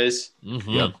switched days. Mm-hmm.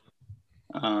 Yep.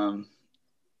 All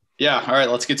right,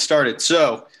 let's get started.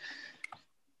 So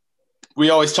we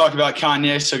always talk about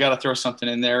Kanye, so got to throw something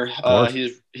in there.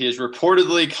 He has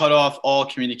reportedly cut off all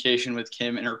communication with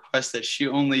Kim and requests that she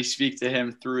only speak to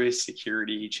him through his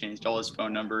security. He changed all his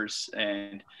phone numbers,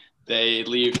 and they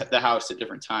leave the house at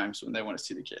different times when they want to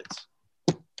see the kids.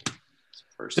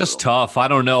 Just tough. I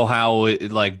don't know how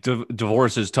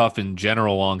divorce is tough in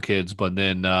general on kids, but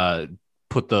then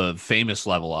put the famous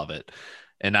level of it,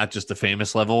 and not just the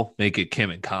famous level, make it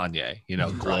Kim and Kanye,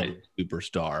 global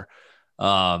superstar.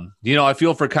 I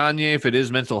feel for Kanye if it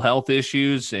is mental health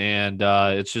issues, and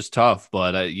it's just tough.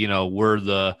 But we're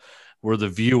the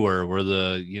viewer.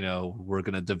 We're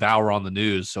gonna devour on the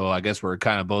news. So I guess we're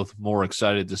kind of both more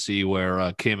excited to see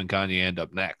where Kim and Kanye end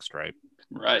up next, right?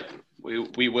 Right.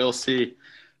 We will see.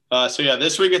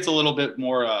 This week it's a little bit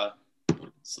more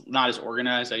not as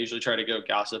organized. I usually try to go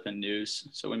gossip and news,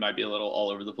 so we might be a little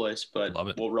all over the place, but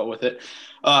we'll roll with it.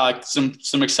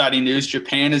 Some exciting news.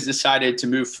 Japan has decided to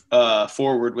move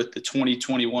forward with the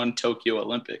 2021 Tokyo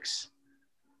Olympics.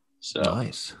 So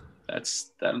nice.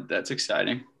 That's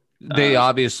exciting. They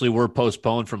obviously were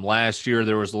postponed from last year.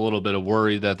 There was a little bit of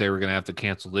worry that they were going to have to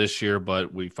cancel this year,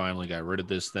 but we finally got rid of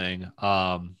this thing.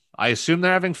 I assume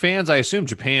they're having fans. I assume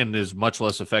Japan is much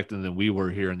less affected than we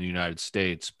were here in the United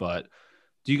States, but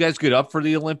do you guys get up for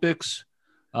the Olympics?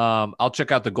 I'll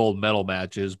check out the gold medal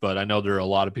matches, but I know there are a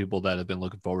lot of people that have been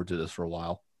looking forward to this for a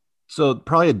while. So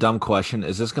probably a dumb question.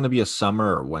 Is this going to be a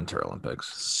summer or winter Olympics?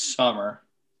 Summer.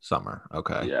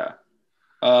 Okay. Yeah.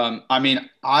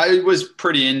 I was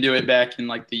pretty into it back in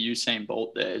like the Usain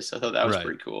Bolt days. I thought that was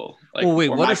pretty cool.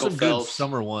 What are some good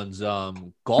summer ones?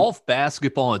 Golf,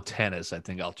 basketball, and tennis. I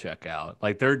think I'll check out.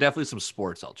 There are definitely some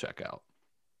sports I'll check out.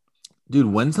 Dude,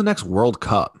 when's the next World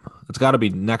Cup? It's got to be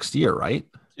next year, right?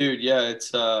 Dude, yeah,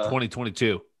 it's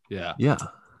 2022. Yeah.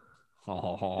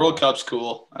 World Cup's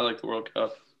cool. I like the World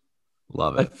Cup.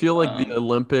 Love it. I feel like the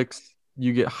Olympics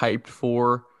you get hyped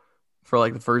for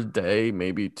like the first day,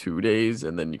 maybe 2 days,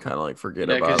 and then you kind of forget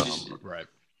about them. Right.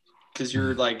 Because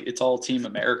you're it's all Team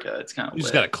America. It's kind of you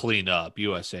just got to clean up.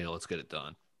 USA, let's get it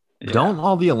done. Don't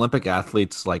all the Olympic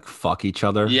athletes like fuck each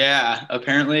other? Yeah,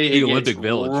 apparently the it Olympic gets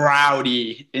Village.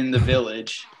 Rowdy in the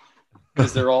village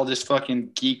because they're all just fucking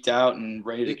geeked out and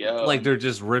ready to go. Like they're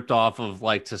just ripped off of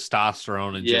like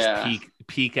testosterone and just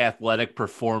peak athletic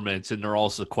performance, and they're all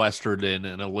sequestered in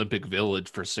an Olympic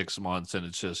Village for 6 months, and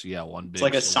it's just one big. It's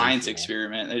like a science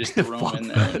experiment. They just throw them in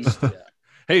there. And,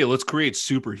 Hey, let's create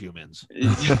superhumans.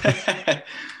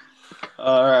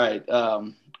 All right.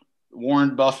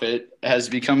 Warren Buffett has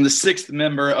become the 6th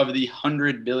member of the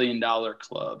 $100 billion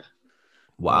club.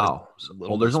 Wow.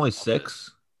 Well, there's only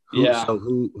 6. So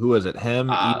who is it? Him,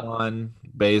 Elon,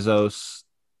 Bezos,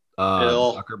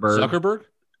 Zuckerberg?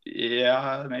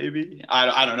 Yeah, maybe.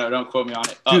 I don't know. Don't quote me on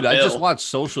it. Dude, I just watched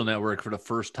Social Network for the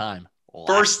first time.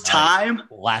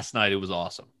 Last night. It was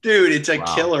awesome. Dude, it's a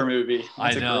killer movie.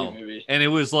 I know. A great movie. And it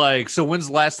was like, so when's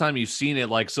the last time you've seen it?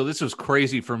 Like, so this was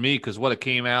crazy for me because it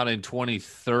came out in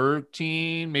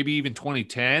 2013, maybe even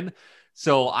 2010.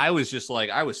 So I was just like,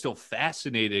 I was still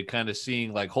fascinated kind of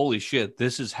seeing like, holy shit,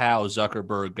 this is how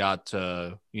Zuckerberg got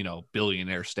to,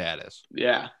 billionaire status.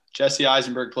 Yeah. Jesse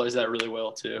Eisenberg plays that really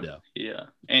well too. Yeah.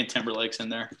 And Timberlake's in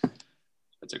there.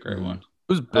 That's a great one.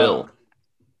 Who's Bill?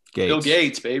 Gates. Bill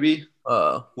Gates, baby.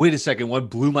 Wait a second. What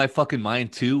blew my fucking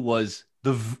mind too was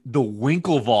the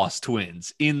Winklevoss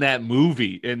twins in that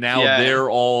movie, and now they're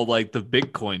all like the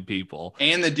Bitcoin people.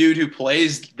 And the dude who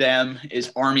plays them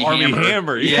is Armie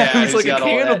Hammer. Yeah, he's like a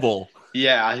cannibal.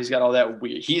 Yeah, he's got all that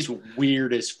weird. He's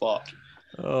weird as fuck.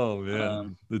 Oh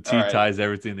man, the T ties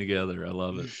everything together. I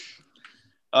love it.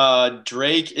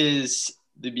 Drake is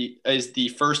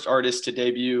the first artist to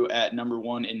debut at number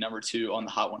 1 and number 2 on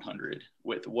the Hot 100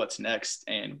 with What's Next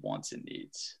and Wants and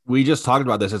Needs. We just talked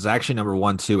about this. It's actually number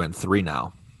 1, 2, and 3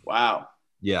 now. Wow.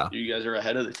 Yeah. You guys are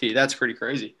ahead of the T. That's pretty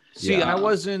crazy. See, I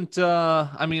wasn't,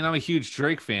 I'm a huge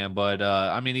Drake fan, but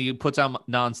he puts out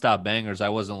nonstop bangers. I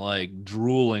wasn't like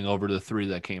drooling over the 3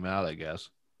 that came out, I guess.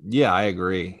 Yeah, I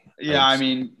agree. Yeah,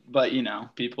 but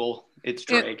people, it's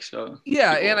Drake, so.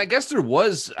 Yeah, and I guess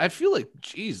I feel like,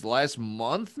 last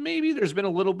month maybe there's been a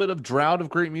little bit of drought of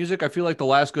great music. I feel like the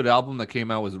last good album that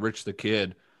came out was Rich the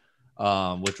Kid,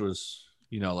 which was,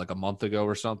 like a month ago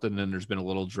or something, and there's been a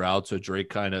little drought, so Drake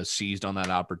kind of seized on that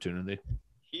opportunity.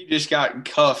 He just got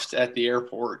cuffed at the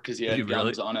airport because he had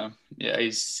guns on him. Yeah,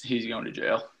 he's going to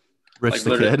jail. Rich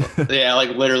the Kid? Yeah, like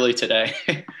literally today.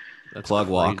 That's plug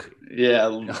walk. Yeah.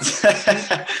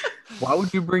 Why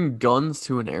would you bring guns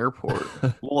to an airport?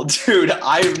 Well, dude,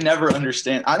 I don't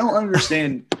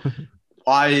understand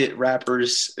why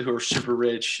rappers who are super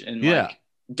rich and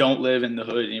don't live in the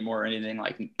hood anymore or anything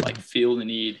like feel the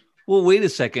need. Well, wait a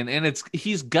second, and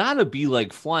he's got to be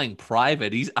like flying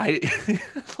private. He's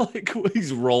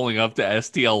rolling up to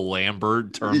STL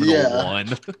Lambert Terminal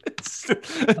 1.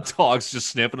 Dog's just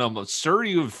sniffing him. Sir,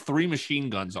 you have 3 machine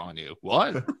guns on you.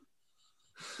 What?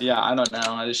 Yeah, I don't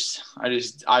know.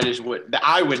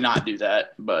 I would not do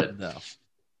that, but no.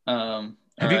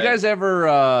 Have you guys ever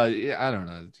I don't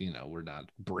know, we're not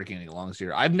breaking any lungs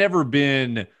here. I've never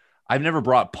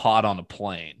brought pot on a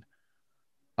plane.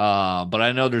 But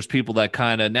I know there's people that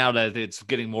kind of, now that it's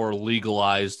getting more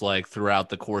legalized like throughout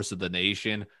the course of the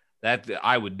nation, that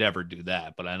I would never do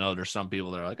that. But I know there's some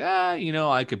people that are like,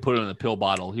 I could put it in a pill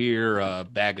bottle here, a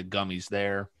bag of gummies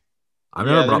there. I've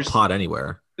never brought pot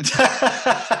anywhere. You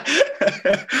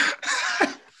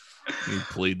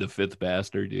plead the 5th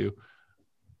bastard, you.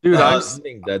 Dude, I'm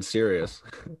being dead serious.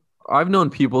 I've known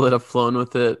people that have flown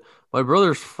with it. My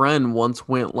brother's friend once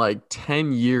went like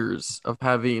 10 years of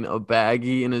having a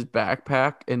baggie in his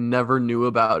backpack and never knew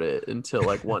about it until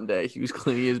like one day he was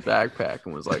cleaning his backpack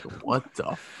and was like, what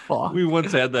the fuck? We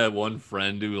once had that one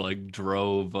friend who like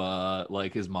drove,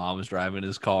 like his mom was driving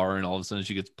his car and all of a sudden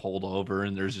she gets pulled over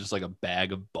and there's just like a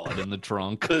bag of bud in the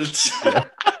trunk.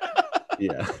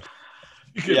 Yeah.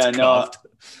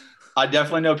 I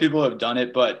definitely know people who have done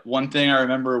it, but one thing I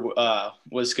remember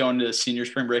was going to senior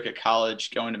spring break at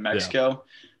college, going to Mexico.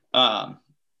 Yeah.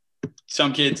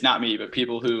 Some kids, not me, but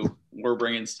people who were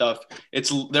bringing stuff.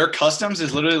 Their customs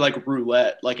is literally like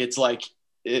roulette. Like it's like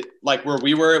where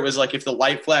we were, it was like if the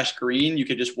light flashed green, you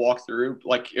could just walk through.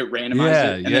 Like it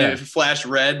randomized it, and then if it flashed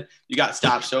red, you got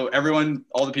stopped. So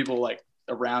all the people like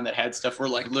around that had stuff were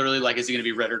like literally like, is it going to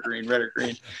be red or green?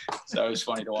 So it was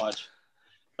funny to watch.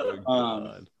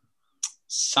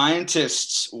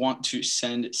 Scientists want to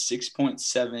send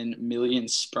 6.7 million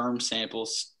sperm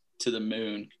samples to the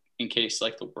moon in case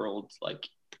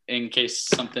in case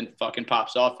something fucking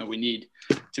pops off and we need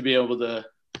to be able to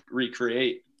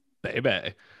recreate.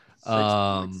 Baby.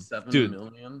 6.7 dude,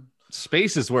 million.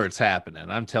 Space is where it's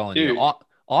happening. I'm telling you.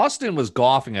 Austin was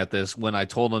golfing at this when I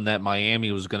told him that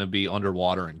Miami was going to be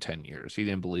underwater in 10 years. He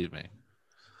didn't believe me.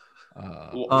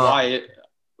 Why?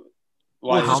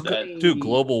 Why is that? Dude,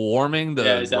 global warming,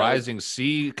 the rising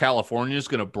sea, California is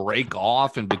going to break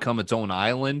off and become its own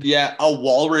island. Yeah, a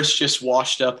walrus just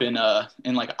washed up in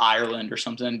like Ireland or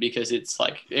something because it's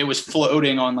like it was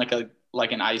floating on like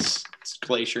an ice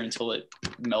glacier until it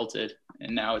melted,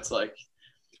 and now it's like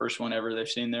first one ever they've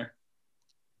seen there.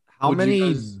 How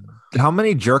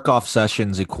many jerk off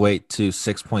sessions equate to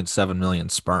 6.7 million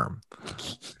sperm?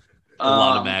 A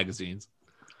lot of magazines.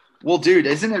 Well, dude,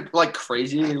 isn't it like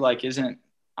crazy? Like, isn't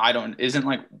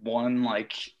like one,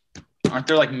 like, aren't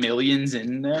there like millions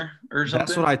in there or something?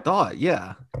 That's what I thought.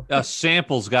 Yeah. A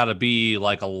sample's got to be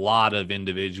like a lot of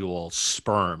individual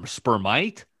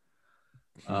spermite.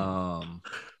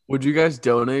 Would you guys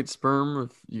donate sperm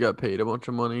if you got paid a bunch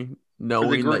of money,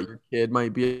 knowing that your kid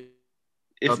might be?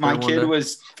 If my kid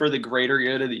was for the greater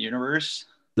good of the universe.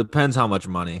 Depends how much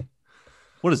money.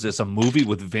 What is this? A movie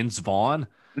with Vince Vaughn?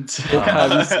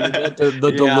 Have you seen that?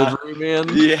 The delivery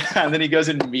man? Yeah, and then he goes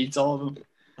and meets all of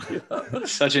them.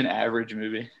 Such an average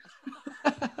movie.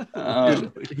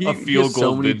 A feel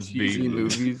goal Vince cheesy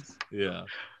movies. Yeah.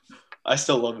 I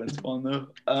still love Vince Vaughn, though.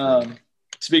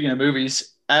 Speaking of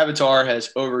movies, Avatar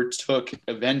has overtook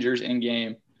Avengers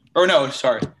Endgame. Or no,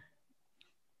 sorry.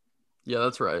 Yeah,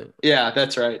 that's right. Yeah,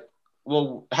 that's right.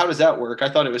 Well, how does that work? I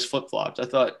thought it was flip-flopped. I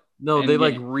thought no, they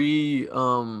like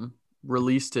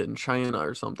released it in China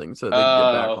or something so they can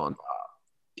get back on top.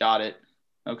 Got it.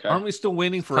 Okay. Aren't we still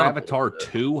waiting for Avatar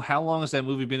 2? How long has that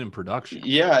movie been in production?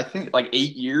 Yeah, I think like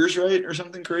 8 years, right? Or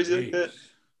something crazy like that.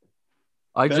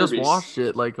 I just watched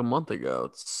it like a month ago.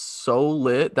 It's so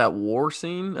lit, that war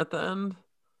scene at the end.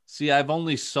 See, I've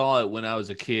only saw it when I was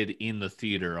a kid in the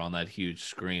theater on that huge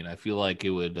screen. I feel like it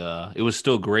was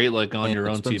still great, like on your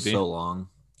own TV. So long.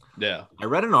 Yeah. I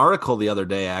read an article the other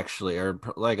day, actually, or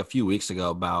like a few weeks ago,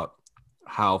 about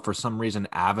how for some reason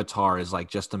Avatar is like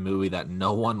just a movie that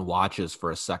no one watches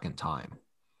for a second time.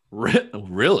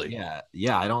 Really?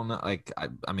 Yeah. I don't know. Like,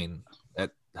 I mean,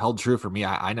 it held true for me.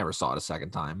 I never saw it a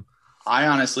second time. I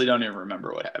honestly don't even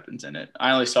remember what happens in it.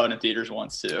 I only saw it in theaters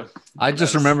once too. I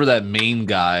just remember that main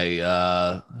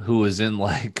guy who was in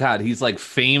like, God, he's like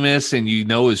famous and you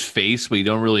know his face, but you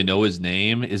don't really know his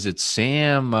name. Is it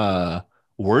Sam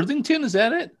Worthington? Is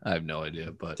that it? I have no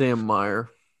idea, but Sam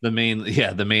Meyer. The main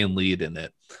lead in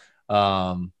it.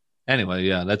 Anyway,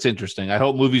 yeah, that's interesting. I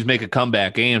hope movies make a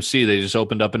comeback. AMC, they just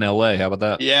opened up in LA. How about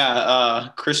that? Yeah,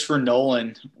 Christopher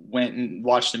Nolan went and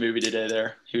watched the movie today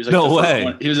there. He was like no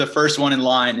way. He was the first one in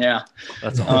line, yeah.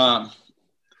 That's awesome.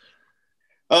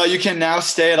 You can now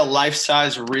stay at a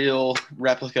life-size real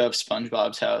replica of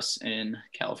SpongeBob's house in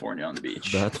California on the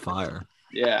beach. That's fire.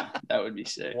 Yeah, that would be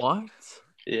sick. What?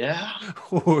 Yeah.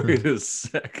 Wait a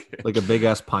second. Like a big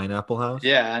ass pineapple house?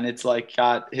 Yeah, and it's like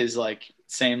got his like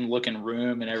same looking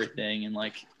room and everything, and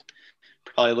like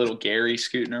probably a little Gary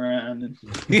scooting around. And...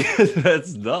 Yeah,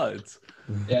 that's nuts.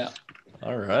 Yeah.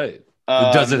 All right.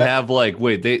 It doesn't have like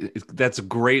that's a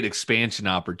great expansion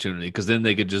opportunity because then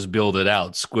they could just build it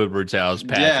out. Squidward's house,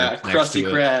 Patrick, yeah, Krusty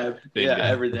Krab, yeah,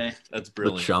 everything. That's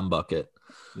brilliant. The chum bucket.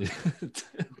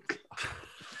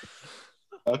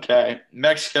 Okay,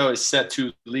 Mexico is set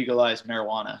to legalize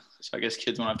marijuana, so I guess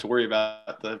kids won't have to worry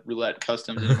about the roulette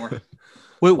customs anymore.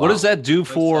 Wait, what does that do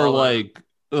for like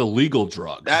illegal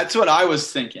drugs? That's what I was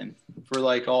thinking for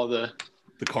like all the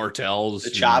cartels, the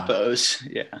Chapos,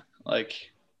 yeah, like.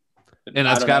 And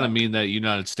that's got to mean that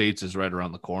United States is right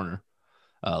around the corner,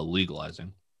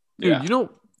 legalizing. Dude, you know,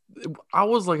 I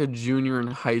was like a junior in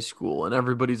high school, and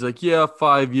everybody's like, "Yeah,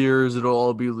 5 years, it'll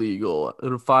all be legal."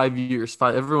 In 5 years,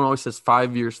 everyone always says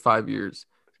 5 years, 5 years.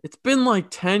 It's been like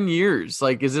 10 years.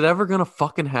 Like, is it ever gonna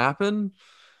fucking happen?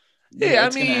 Yeah,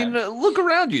 I mean, look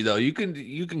around you though. You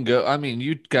can go. I mean,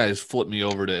 you guys flip me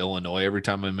over to Illinois every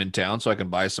time I'm in town, so I can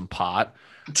buy some pot.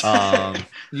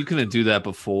 You couldn't do that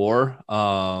before.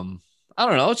 I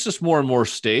don't know. It's just more and more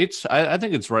states. I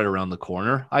think it's right around the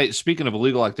corner. Speaking of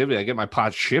illegal activity, I get my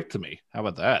pot shipped to me. How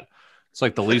about that? It's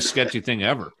like the least sketchy thing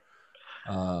ever.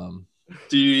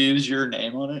 Do you use your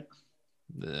name on it?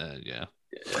 Yeah.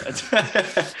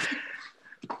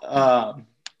 All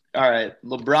right.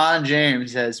 LeBron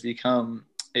James has become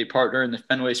a partner in the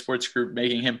Fenway Sports Group,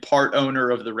 making him part owner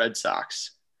of the Red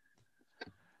Sox.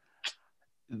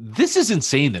 This is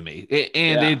insane to me.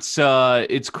 And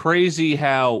it's crazy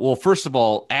how, well, first of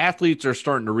all, athletes are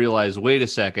starting to realize, wait a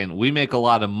second, we make a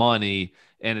lot of money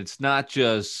and it's not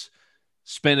just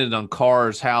spend it on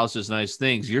cars, houses, nice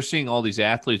things. You're seeing all these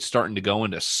athletes starting to go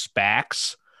into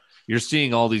SPACs. You're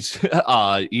seeing all these,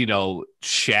 Shaq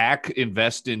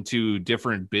invest into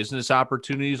different business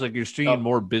opportunities. Like you're seeing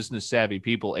more business savvy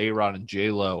people, A-Rod and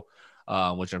J-Lo,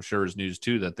 which I'm sure is news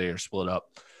too, that they are split up.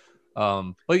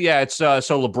 But yeah, it's so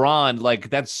LeBron, like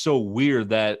that's so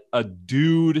weird that a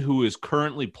dude who is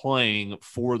currently playing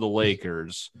for the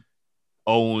Lakers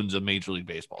owns a Major League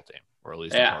Baseball team, or at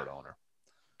least a part owner.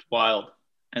 It's wild.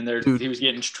 And he was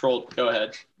getting trolled. Go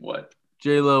ahead. What?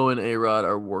 J-Lo and A-Rod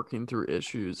are working through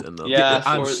issues.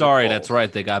 I'm sorry. That's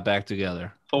right. They got back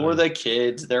together. For the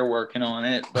kids, they're working on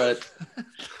it. But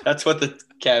that's what the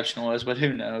caption was. But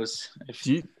who knows?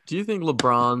 Do you think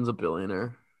LeBron's a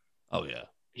billionaire? Oh, yeah.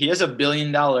 He has $1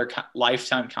 billion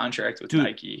lifetime contract with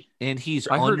Nike. And he's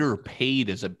underpaid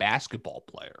as a basketball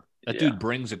player. That dude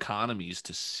brings economies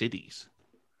to cities.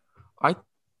 I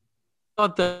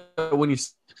thought that when he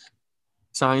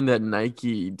signed that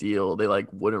Nike deal, they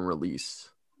wouldn't release.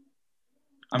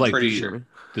 I'm pretty sure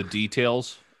the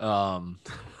details.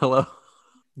 Hello.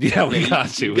 Yeah, we got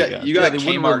to. You got a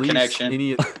Kmart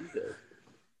connection.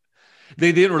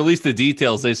 They didn't release the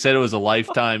details. They said it was a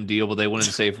lifetime deal, but they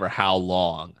wouldn't say for how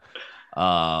long.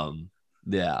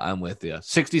 Yeah, I'm with you.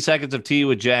 60 Seconds of Tea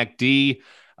with Jack D.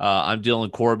 I'm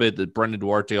Dylan Corbett, Brendan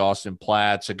Duarte, Austin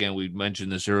Platts. Again, we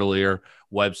mentioned this earlier.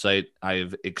 Website, I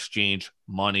have exchanged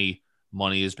money.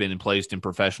 Money has been placed in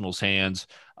professionals' hands.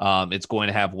 It's going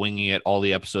to have Winging It, all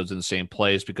the episodes in the same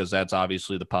place, because that's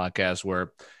obviously the podcast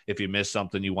where if you miss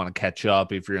something, you want to catch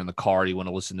up. If you're in the car, you want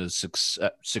to listen to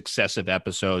successive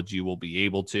episodes, you will be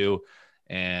able to.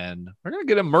 And we're going to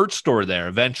get a merch store there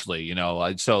eventually,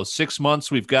 So 6 months,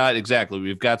 we've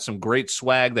got some great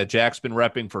swag that Jack's been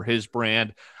repping for his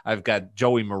brand. I've got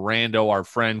Joey Mirando, our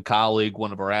friend, colleague,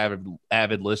 one of our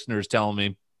avid listeners, telling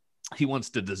me he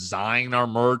wants to design our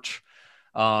merch.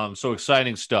 So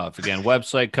exciting stuff. Again,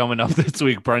 website coming up this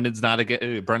week. Brendan's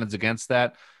against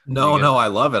that. No, I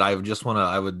love it. I would be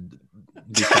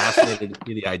fascinated to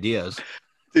see the ideas.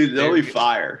 Dude, they'll be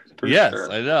fire. Yes,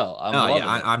 sure. I know.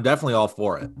 I'm definitely all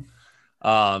for it.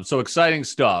 So exciting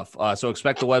stuff. So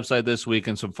expect the website this week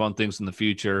and some fun things in the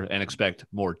future, and expect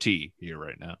more tea here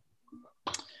right now.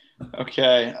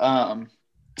 Okay.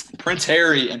 Prince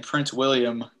Harry and Prince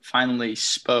William finally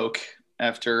spoke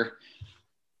after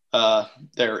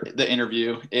the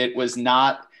interview. It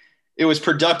was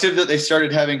productive that they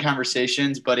started having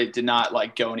conversations, but it did not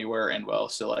go anywhere and well.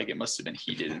 So it must have been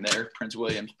heated in there. Prince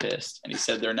William's pissed, and he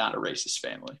said they're not a racist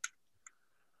family.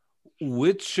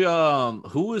 Which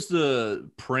who was the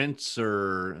prince,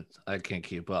 or I can't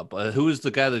keep up. Who was the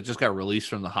guy that just got released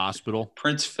from the hospital?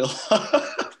 Prince Philip.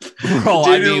 Bro,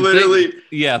 literally.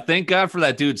 Thank God for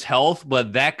that dude's health,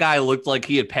 but that guy looked like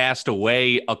he had passed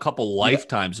away a couple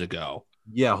lifetimes ago.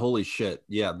 Yeah, holy shit.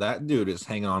 Yeah, that dude is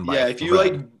hanging on by if you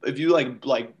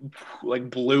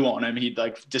blew on him, he'd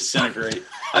disintegrate.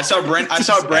 I saw Brendan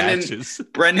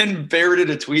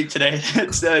favorited a tweet today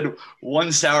that said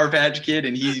one Sour Patch Kid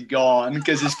and he's gone,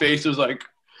 because his face was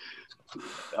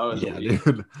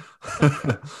dude.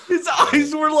 His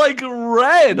eyes were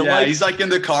red. Yeah, he's in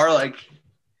the car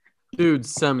dude,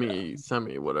 semi,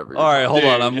 whatever. All right, hold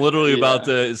on. I'm literally about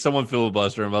to. Someone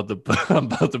filibuster. I'm about to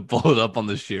pull it up on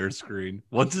the share screen.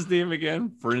 What's his name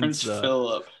again? Prince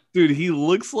Philip. Dude, he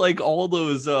looks like all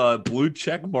those blue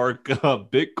checkmark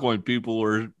Bitcoin people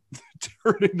were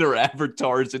turning their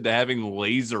avatars into having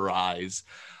laser eyes.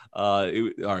 All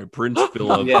right, Prince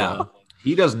Philip. Yeah,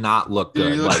 he does not look good.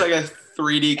 Dude, he looks like a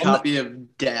 3D copy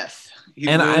of death.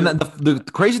 And the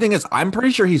crazy thing is, I'm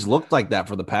pretty sure he's looked like that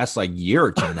for the past year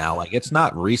or two now. It's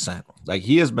not recent.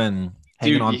 He has been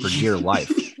hanging on for dear life.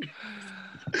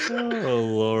 Oh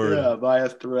Lord! Yeah, by a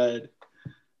thread.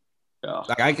 Yeah.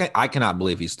 I cannot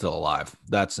believe he's still alive.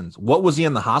 What was he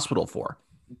in the hospital for?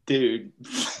 Dude,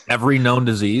 every known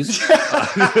disease.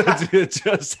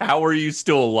 Just how are you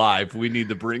still alive? We need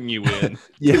to bring you in.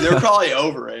 Yeah, they're probably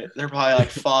over it. They're probably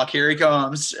fuck, here he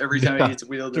comes. Every time he gets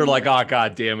wheeled. They're like, oh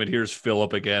god damn it, here's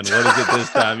Philip again. What is it this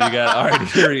time? You got all right,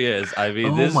 here he is. I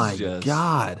mean, this is just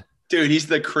god. Dude, he's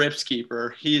the crypts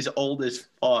keeper. He's old as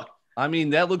fuck. I mean,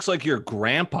 that looks like your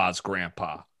grandpa's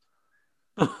grandpa.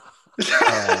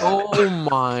 Oh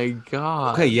my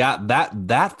god. Okay, yeah,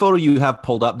 that photo you have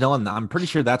pulled up, Dylan, I'm pretty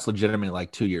sure that's legitimately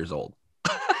 2 years old.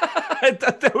 I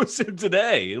thought that was him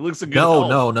today. It looks like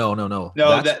no.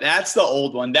 No, that's the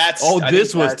old one.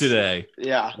 This was today.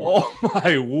 Yeah. Oh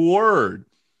my word.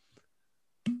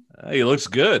 He looks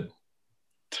good.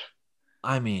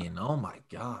 I mean, oh my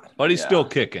god. But he's still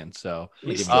kicking, so.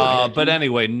 But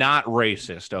anyway, not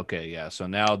racist. Okay, yeah. So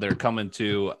now they're coming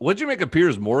to. What'd you make of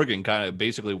Piers Morgan kind of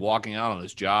basically walking out on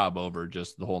his job over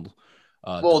just the whole.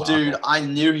 Well, dude, I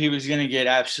knew he was gonna get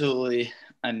absolutely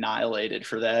annihilated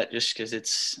for that just because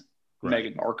it's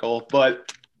Meghan Markle.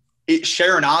 But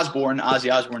Sharon Osbourne,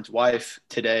 Ozzy Osbourne's wife,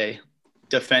 today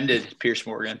defended Piers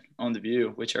Morgan on The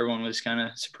View, which everyone was kind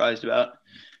of surprised about.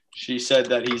 She said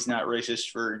that he's not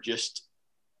racist for just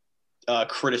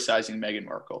criticizing Meghan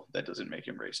Markle. That doesn't make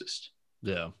him racist.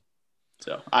 Yeah.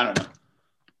 So I don't know.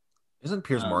 Isn't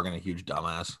Piers Morgan a huge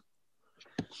dumbass?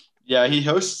 Yeah, he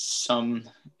hosts some.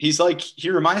 He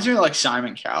reminds me of like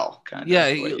Simon Cowell kind of. Yeah,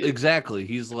 exactly.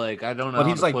 He's like, I don't know. But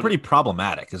he's like pretty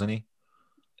problematic, isn't he?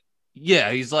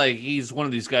 Yeah, he's one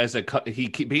of these guys that he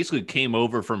basically came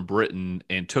over from Britain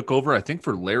and took over, I think,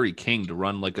 for Larry King to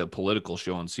run like a political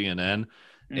show on CNN,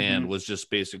 and was just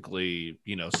basically,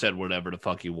 said whatever the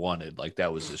fuck he wanted. Like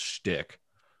that was his shtick.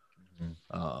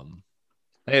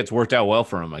 Hey, it's worked out well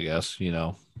for him, I guess.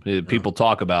 People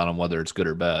talk about him whether it's good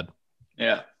or bad.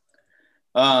 Yeah.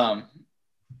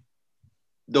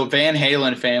 The Van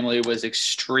Halen family was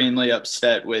extremely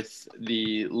upset with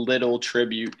the little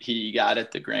tribute he got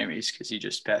at the Grammys because he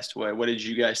just passed away. What did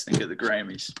you guys think of the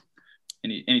Grammys?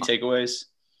 Any takeaways?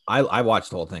 I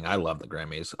watched the whole thing. I love the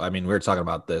Grammys. I mean, we were talking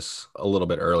about this a little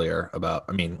bit earlier about,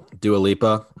 Dua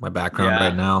Lipa, my background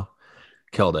right now,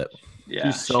 killed it. Yeah,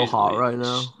 she's so hot right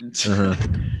now.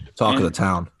 Talk of the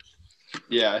town.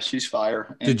 Yeah, she's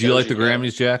fire. And did you like the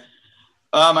Grammys, Jack?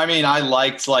 I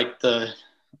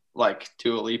liked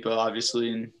Dua Lipa,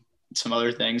 obviously, and some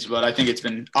other things, but I think it's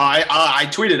been. I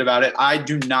tweeted about it. I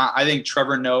think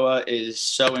Trevor Noah is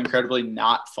so incredibly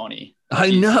not funny.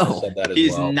 I know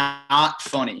he's not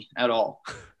funny at all.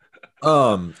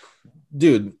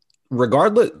 Dude,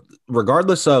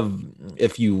 regardless of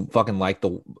if you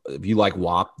like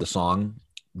WAP the song,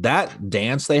 that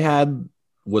dance they had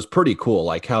was pretty cool.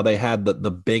 Like how they had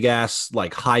the big ass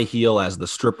like high heel as the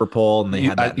stripper pole, and they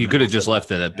had that. You could have just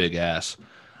left it at big ass.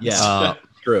 Yeah,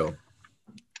 true.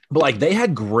 But like they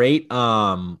had great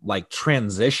like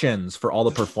transitions for all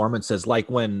the performances. Like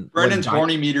when Brennan's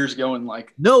horny meter's going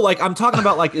like I'm talking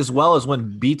about like as well as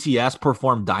when BTS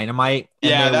performed Dynamite.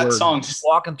 Yeah, that song's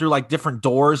walking through like different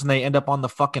doors and they end up on the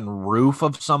fucking roof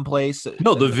of someplace.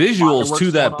 No, the visuals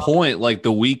to that point, like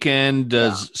the Weeknd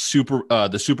does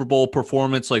the Super Bowl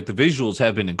performance, like the visuals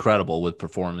have been incredible with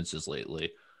performances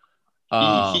lately.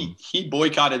 He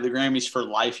boycotted the Grammys for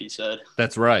life, he said.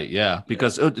 That's right, yeah.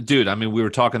 Because, dude, we were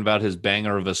talking about his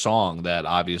banger of a song that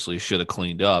obviously should have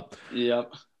cleaned up.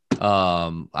 Yep.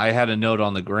 I had a note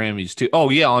on the Grammys, too. Oh,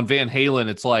 yeah, on Van Halen,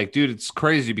 it's like, dude, it's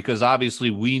crazy because obviously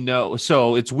we know.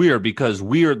 So it's weird because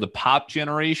we are the pop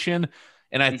generation.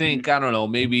 And I think, I don't know,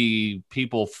 maybe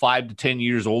people 5 to 10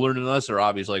 years older than us are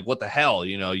obviously like, what the hell?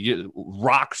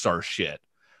 Rock's our shit.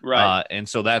 Right. And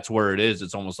so that's where it is.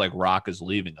 It's almost like rock is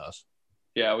leaving us.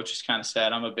 Yeah, which is kind of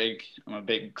sad. I'm a big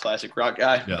classic rock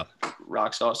guy. Yeah.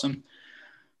 Rock's awesome.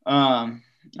 All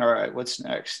right, what's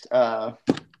next?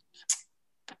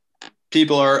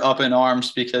 People are up in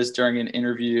arms because during an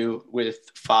interview with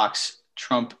Fox,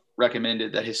 Trump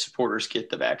recommended that his supporters get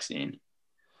the vaccine.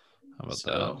 How about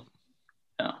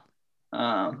that?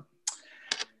 Yeah.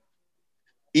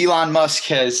 Elon Musk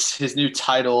has his new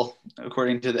title,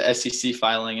 according to the SEC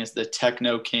filing, is the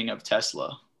Techno King of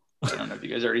Tesla. I don't know if you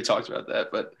guys already talked about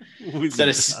that, but instead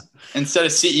of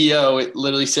CEO, it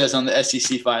literally says on the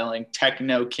SEC filing,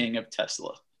 Techno King of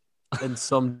Tesla. And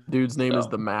some dude's name is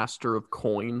the Master of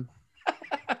Coin.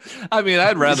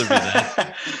 I'd rather be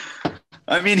that.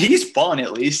 He's fun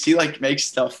at least. He makes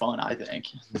stuff fun, I think.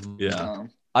 Yeah.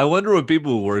 I wonder what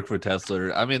people who work for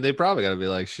Tesla, they probably got to be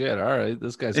like, shit, all right,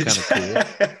 this guy's kind of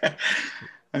cool.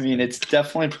 It's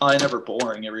definitely probably never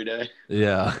boring every day.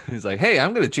 Yeah. He's like, hey,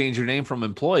 I'm going to change your name from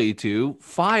employee to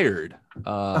fired.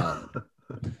 Who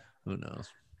knows?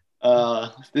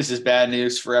 This is bad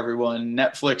news for everyone.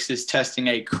 Netflix is testing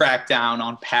a crackdown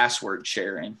on password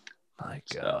sharing. My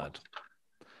God.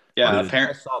 Yeah,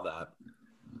 apparently I saw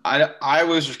that. I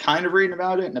was kind of reading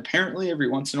about it, and apparently every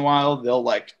once in a while they'll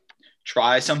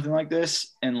try something like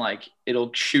this, and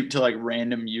it'll shoot to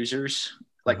random users.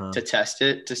 To test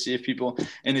it, to see if people,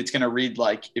 and it's going to read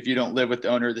if you don't live with the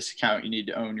owner of this account, you need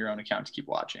to own your own account to keep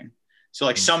watching.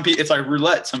 So some people, it's like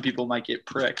roulette. Some people might get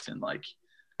pricked and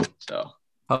so.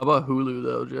 How about Hulu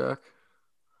though, Jack?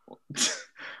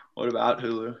 What about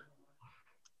Hulu?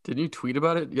 Didn't you tweet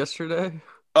about it yesterday?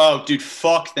 Oh, dude,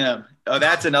 fuck them. Oh,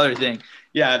 that's another thing.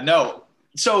 Yeah, no.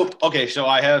 So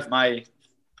I have my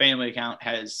family account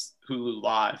has Hulu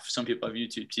Live. Some people have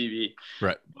YouTube TV.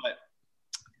 Right. But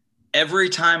every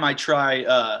time I try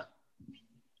to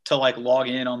log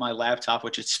in on my laptop,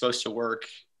 which it's supposed to work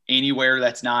anywhere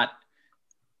that's not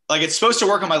it's supposed to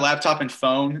work on my laptop and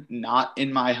phone, not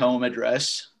in my home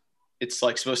address. It's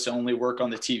supposed to only work on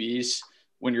the TVs.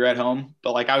 when you're at home.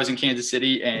 But like I was in Kansas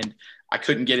City and I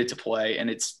couldn't get it to play, and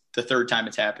it's the third time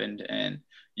it's happened. And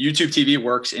YouTube TV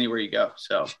works anywhere you go.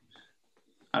 So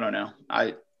I don't know.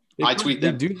 I tweet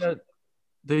them.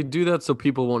 They do that so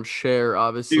people won't share,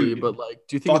 obviously. Dude, but like,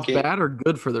 do you think it's bad or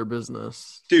good for their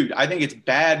business? Dude, I think it's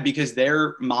bad because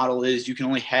their model is you can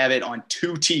only have it on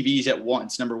 2 TVs at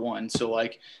once. Number one. So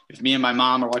like, if me and my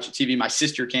mom are watching TV, my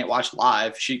sister can't watch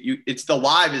live. It's the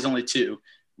live is only 2.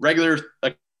 Regular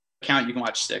account you can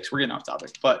watch 6. We're getting off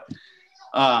topic, but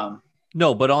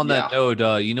no. But on that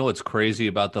note, you know what's crazy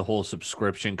about the whole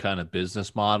subscription kind of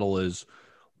business model is.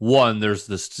 One, there's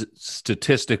the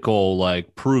statistical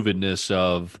like provenness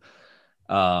of,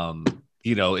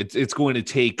 it's going to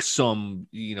take some,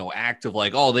 act of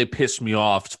like, oh, they pissed me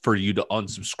off for you to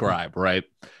unsubscribe, right?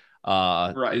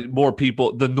 Right. More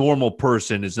people, the normal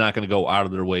person is not going to go out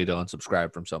of their way to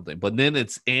unsubscribe from something. But then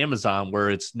it's Amazon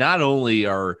where it's not only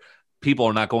people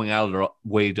are not going out of their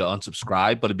way to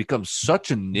unsubscribe, but it becomes such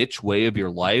a niche way of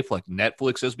your life, like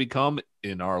Netflix has become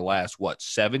in our last,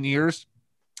 7 years?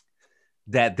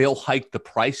 That they'll hike the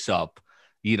price up,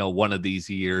 one of these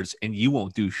years, and you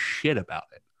won't do shit about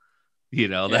it.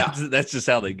 That's just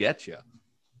how they get you.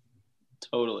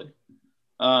 Totally.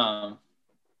 So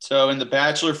in the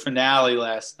Bachelor finale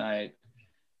last night,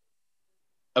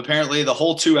 apparently the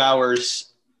whole 2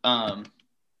 hours,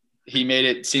 he made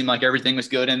it seem like everything was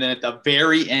good. And then at the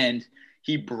very end,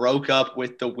 he broke up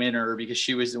with the winner because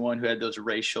she was the one who had those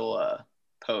racial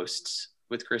posts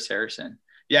with Chris Harrison.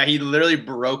 Yeah, he literally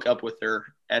broke up with her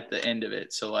at the end of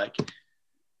it. So, like,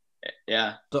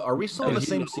 yeah. So, are we still in the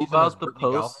same season about the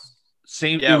post?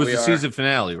 Same. Yeah, it was the season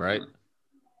finale, right?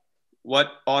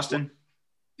 What, Austin?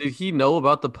 Did he know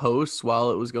about the posts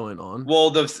while it was going on? Well,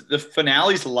 the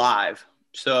finale's live,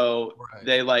 so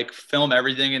they like film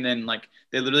everything, and then like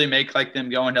they literally make like them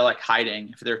go into like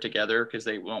hiding if they're together because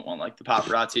they won't want like the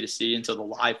paparazzi to see until the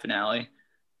live finale.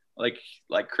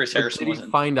 Like Chris Harrison did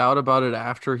he find out about it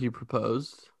after he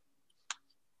proposed?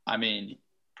 I mean,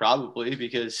 probably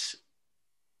because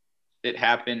it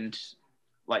happened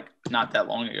like not that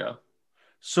long ago.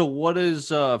 So what is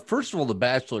first of all, The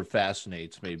Bachelor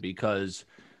fascinates me because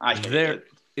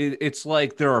it's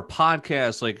like there are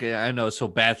podcasts like I know. So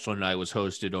Bachelor Night was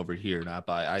hosted over here, not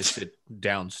by I sit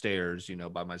downstairs,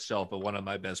 by myself. But one of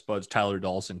my best buds, Tyler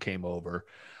Dawson, came over.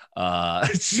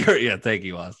 Sure. Yeah. Thank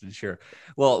you, Austin. Sure.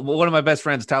 Well, one of my best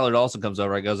friends, Tyler Dawson, comes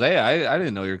over. I goes, hey, I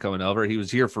didn't know you were coming over. He was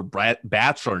here for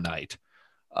Bachelor Night.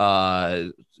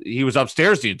 He was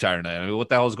upstairs the entire night. I mean, what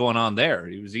the hell is going on there?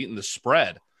 He was eating the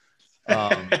spread.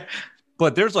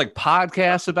 But there's like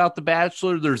podcasts about The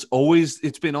Bachelor.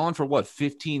 It's been on for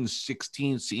 15,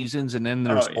 16 seasons. And then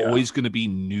there's always going to be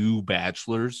new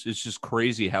Bachelors. It's just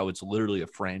crazy how it's literally a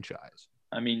franchise.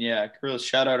 I mean, yeah, girls,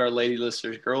 shout out our lady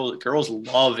listeners. Girls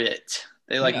love it.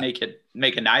 They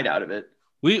make a night out of it.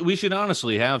 We should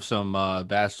honestly have some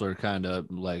Bachelor kind of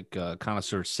like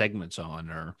connoisseur segments on,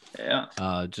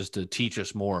 or just to teach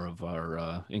us more of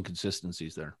our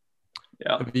inconsistencies there.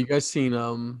 Yeah. Have you guys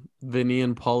seen Vinny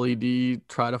and Pauly D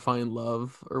Try to Find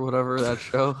Love or whatever, that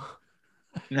show?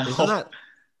 No.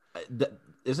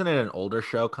 Isn't it an older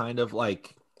show kind of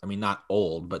like, I mean, not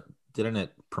old, but didn't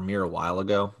it premiere a while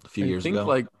ago, a few years ago? I think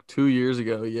like 2 years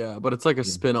ago, yeah. But it's like a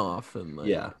spin-off. And like,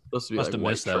 supposed to be must have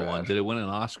missed that one. Did it win an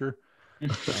Oscar?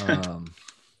 Okay.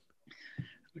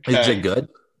 Is it good?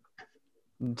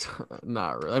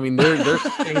 Not really. I mean, they're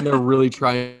saying they're really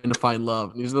trying to find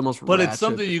love. These are the most. But it's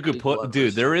something you could put,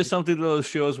 dude. There is something to those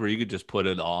shows where you could just put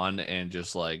it on and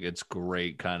just like it's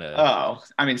great, kind of. Oh,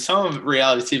 I mean, some of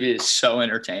reality TV is so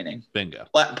entertaining. Bingo.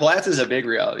 Platts is a big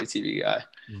reality TV guy.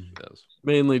 He does.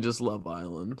 Mainly just Love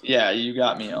Island. Yeah, you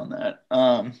got me on that.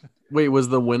 Wait, was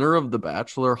the winner of The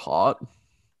Bachelor hot?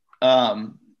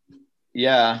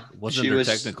 Yeah. Wasn't there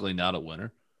technically not a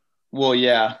winner? Well,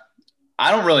 yeah. I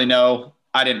don't really know.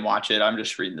 I didn't watch it. I'm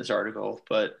just reading this article,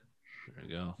 but there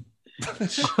you go.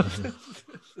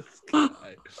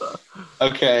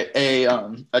 Okay,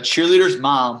 a cheerleader's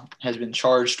mom has been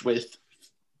charged with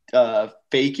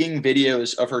faking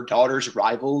videos of her daughter's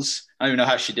rivals. I don't even know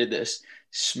how she did this.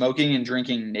 Smoking and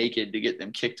drinking naked to get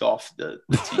them kicked off the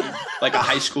team, like a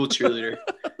high school cheerleader.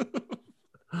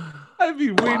 I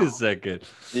mean, wait a second.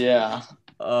 Yeah.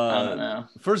 I don't know.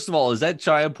 First of all, is that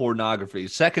child pornography?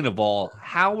 Second of all,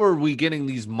 how are we getting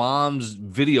these moms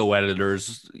video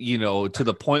editors, to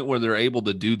the point where they're able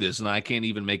to do this and I can't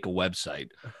even make a website?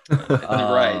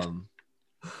 Right.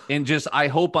 And just, I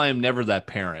hope I am never that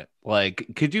parent. Like,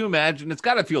 could you imagine? It's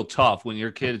got to feel tough when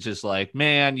your kid is just like,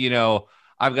 man,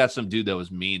 I've got some dude that was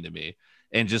mean to me.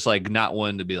 and just like not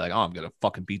wanting to be like, oh, I'm gonna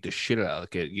fucking beat the shit out of the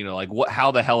kid. You know, like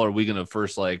how the hell are we gonna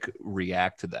first like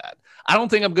react to that? I don't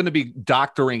think I'm gonna be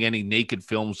doctoring any naked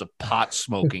films of pot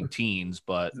smoking teens,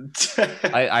 but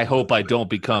I hope I don't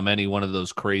become any one of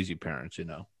those crazy parents, you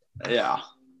know. Yeah.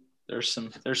 There's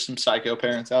some psycho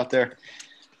parents out there.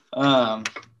 I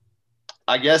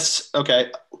guess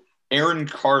okay. Aaron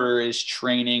Carter is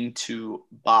training to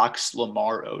box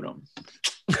Lamar Odom.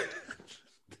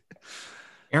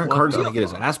 Aaron Carter's gonna get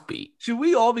his ass beat. Should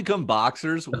we all become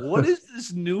boxers? What is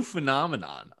this new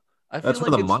phenomenon? I feel That's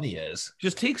like where the money is.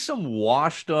 Just take some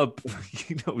washed up,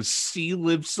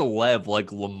 C-lib celeb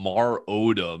like Lamar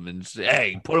Odom and say,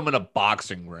 hey, put him in a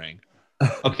boxing ring.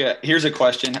 Okay, here's a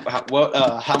question.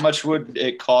 How much would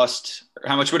it cost?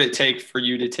 How much would it take for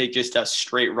you to take just a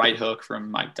straight right hook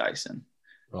from Mike Tyson?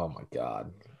 Oh my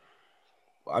God.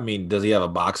 I mean, does he have a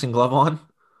boxing glove on?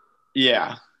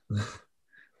 Yeah.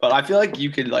 But I feel like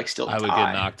you could like still. I would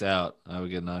get knocked out.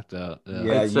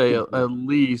 Yeah. I'd say at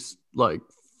least like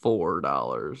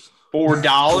 $4.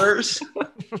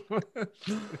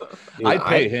 I'd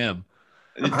pay him.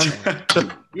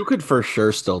 You could for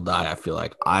sure still die. I feel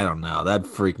like I don't know. That'd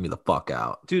freak me the fuck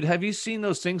out, dude. Have you seen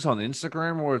those things on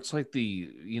Instagram where it's like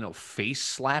the face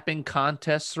slapping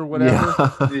contests or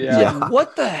whatever? Yeah.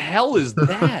 What the hell is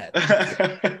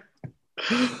that?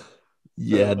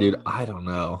 Yeah, dude. I don't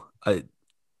know.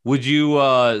 Would you?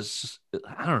 I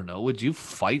don't know. Would you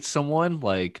fight someone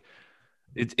like?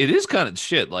 It is kind of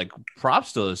shit. Like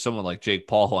props to someone like Jake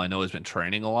Paul, who I know has been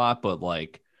training a lot, but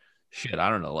like. Shit, I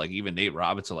don't know. Like even Nate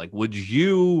Robinson, like, would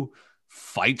you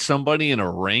fight somebody in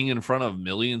a ring in front of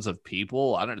millions of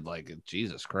people? I don't like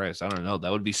Jesus Christ. I don't know.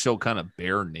 That would be so kind of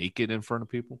bare naked in front of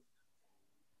people.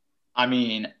 I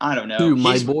mean, I don't know. Dude,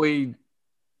 my boy.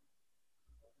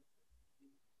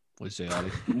 What'd you say,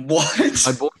 Audie? What?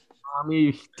 My boy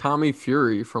Tommy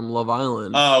Fury from Love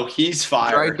Island. Oh, he's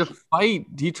fired.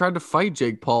 He tried to fight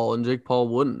Jake Paul, and Jake Paul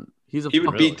wouldn't. He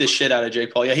would beat the shit out of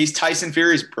Jake Paul. Yeah, he's Tyson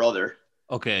Fury's brother.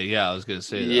 Okay, yeah, I was gonna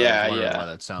say that. Yeah. Why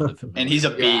that sounded familiar. And he's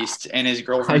a beast, and his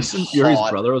girlfriend. Tyson Fury's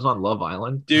brother was on Love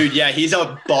Island. Dude, yeah, he's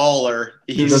a baller.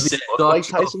 He's sick. Like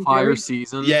Tyson Fire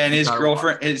season. Yeah, and his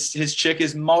girlfriend, his chick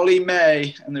is Molly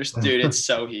May, and dude, it's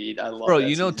so heat. I love. Bro, that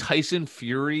season. Tyson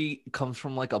Fury comes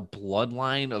from like a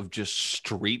bloodline of just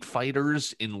street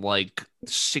fighters in like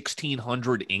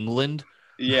 1600 England.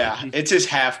 Yeah, it's his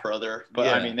half brother, but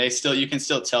yeah. I mean, you can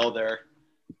still tell they're.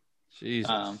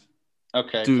 Jesus.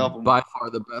 Okay, dude, by far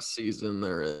the best season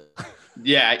there is.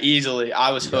 Yeah, easily.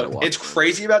 I was hooked. It's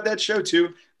crazy about that show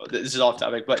too. This is off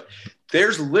topic, but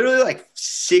there's literally like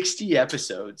 60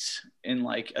 episodes in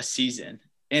like a season,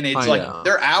 and it's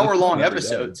they're hour-long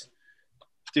episodes.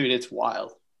 Dude, it's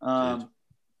wild.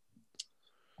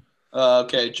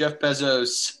 Okay, Jeff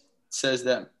Bezos says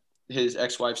that his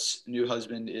ex-wife's new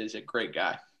husband is a great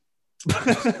guy.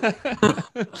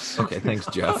 Okay, thanks,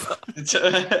 Jeff.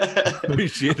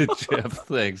 Appreciate it, Jeff.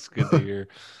 Thanks. Good to hear.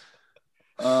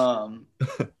 And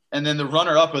then the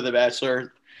runner-up of The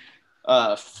Bachelor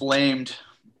flamed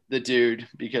the dude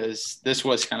because this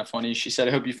was kind of funny. She said,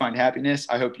 I hope you find happiness.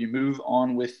 I hope you move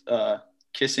on with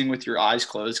kissing with your eyes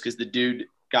closed, because the dude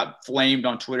got flamed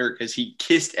on Twitter because he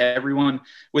kissed everyone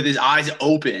with his eyes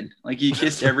open. Like he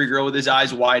kissed every girl with his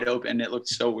eyes wide open. It looked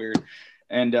so weird.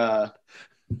 And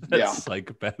that's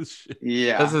psychopath shit.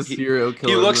 Yeah, that's a serial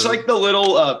killer. He looks like the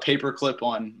little paperclip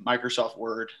on Microsoft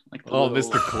Word. Like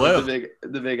Mr. Cliff,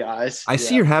 the big eyes. I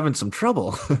see you're having some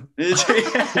trouble.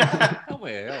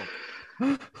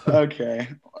 Okay.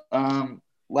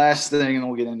 Last thing, and then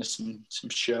we'll get into some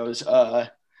shows.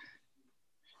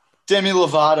 Demi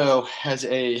Lovato has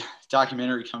a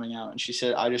documentary coming out, and she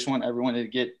said, "I just want everyone to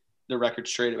get the record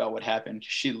straight about what happened."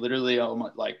 She literally had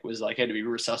to be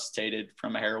resuscitated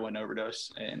from a heroin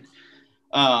overdose, and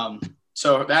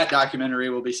so that documentary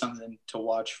will be something to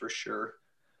watch for sure.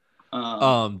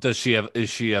 Does she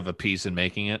have a piece in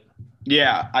making it?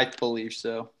 Yeah, I believe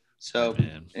so. So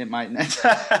it might not.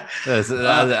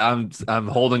 I'm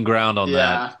holding ground on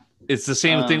that. It's the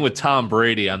same thing with Tom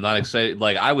Brady. I'm not excited.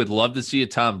 Like I would love to see a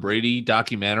Tom Brady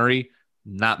documentary,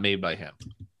 not made by him.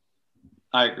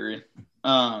 I agree.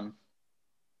 And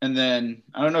then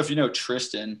I don't know if you know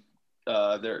Tristan.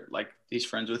 They're like he's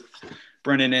friends with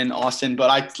Brendan and Austin, but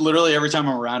I literally every time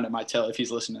I'm around him, I tell, if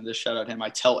he's listening to this, shout out him. I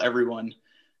tell everyone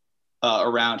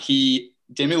around.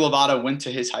 Demi Lovato went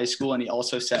to his high school, and he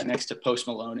also sat next to Post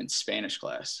Malone in Spanish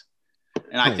class.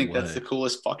 And I think that's the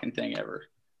coolest fucking thing ever.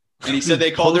 And he said they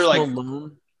called her like.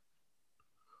 Malone,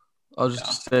 I was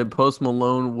just saying, Post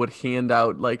Malone would hand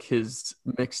out like his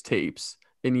mixtapes.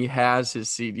 And he has his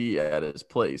CD at his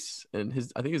place, and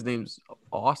I think his name's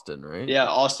Austin, right? Yeah,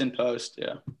 Austin Post.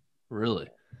 Yeah. Really?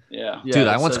 Yeah. Dude,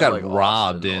 I once got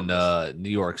robbed in New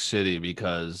York City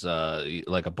because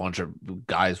like a bunch of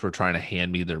guys were trying to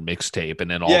hand me their mixtape,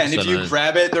 and then all of a sudden, if you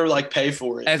grab it, they're like, pay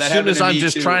for it. As soon as I'm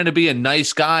just trying to be a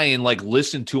nice guy and like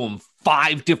listen to them,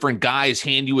 5 different guys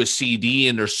hand you a CD,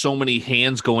 and there's so many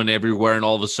hands going everywhere, and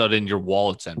all of a sudden your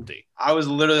wallet's empty. I was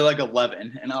literally like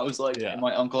 11, and I was like,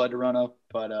 my uncle had to run up.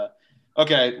 But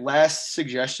okay, last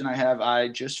suggestion I have. I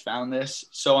just found this.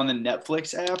 So on the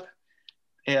Netflix app,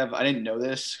 I didn't know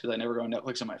this because I never go on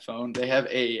Netflix on my phone. They have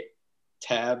a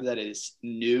tab that is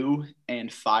new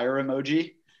and fire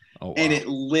emoji. Oh, wow. And it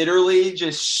literally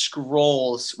just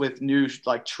scrolls with new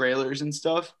like trailers and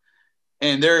stuff.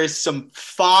 And there is some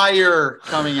fire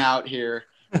coming out here.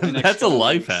 That's a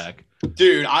life hack.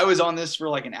 Dude, I was on this for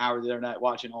like an hour the other night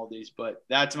watching all these, but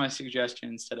that's my suggestion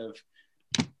instead of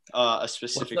a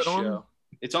specific show. On?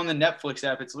 It's on the Netflix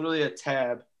app. It's literally a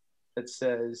tab that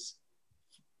says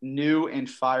new and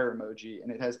fire emoji,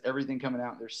 and it has everything coming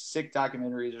out. There's sick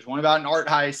documentaries. There's one about an art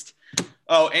heist.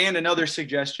 Oh, and another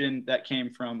suggestion that came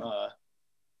from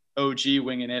OG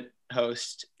Winging It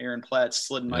host Aaron Platt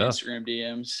slid in my Instagram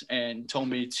DMs and told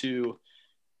me to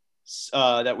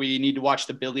that we need to watch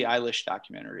the Billie Eilish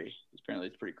documentary. Apparently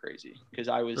it's pretty crazy because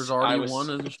there's already one.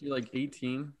 Isn't she like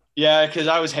 18? Yeah, because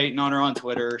I was hating on her on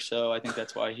Twitter, so I think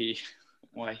that's why he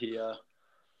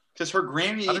because her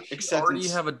Grammy acceptance already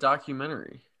have a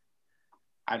documentary.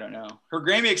 I don't know. Her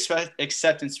Grammy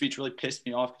acceptance speech really pissed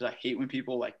me off because I hate when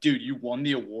people like, dude, you won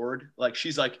the award. Like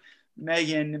she's like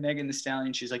Megan Thee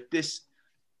Stallion. She's like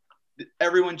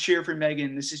everyone cheer for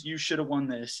Megan. You should have won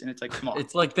this. And it's like, come on.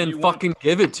 It's like, then fucking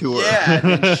give it to her. Yeah.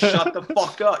 Then shut the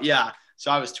fuck up. Yeah.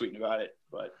 So I was tweeting about it,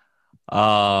 but.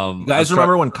 You guys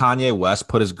remember when Kanye West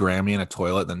put his Grammy in a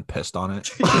toilet, then pissed on it?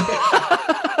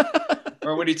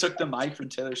 Or when he took the mic from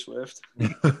Taylor Swift.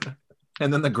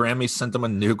 And then the Grammy sent him a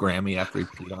new Grammy after he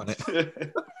peed on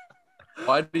it.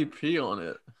 Why did he pee on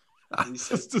it?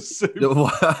 Just the same.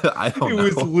 I don't know. It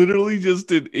was literally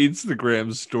just an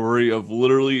Instagram story of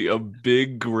literally a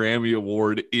big Grammy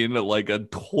award in like a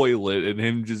toilet, and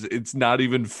him it's not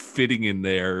even fitting in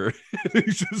there.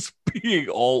 He's just peeing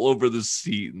all over the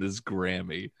seat in this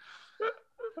Grammy.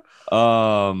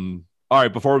 All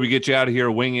right, before we get you out of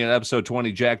here, Winging It episode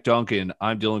 20, Jack Duncan.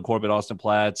 I'm Dylan Corbett, Austin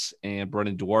Platts, and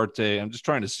Brennan Duarte. I'm just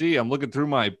trying to see. I'm looking through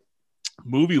my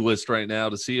movie list right now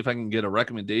to see if I can get a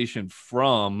recommendation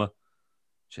from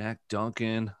Jack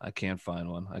Duncan. I can't find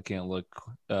one. I can't look.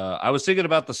 I was thinking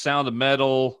about The Sound of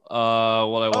Metal.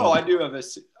 I do have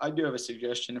a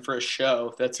suggestion for a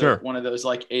show. That's one of those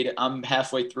like 8. I'm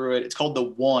halfway through it. It's called The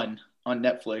One on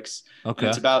Netflix. Okay. And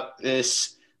it's about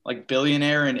this like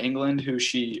billionaire in England who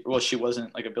she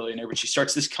wasn't like a billionaire, but she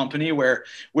starts this company where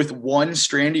with one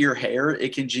strand of your hair,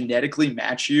 it can genetically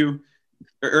match you,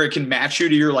 or it can match you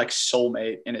to your like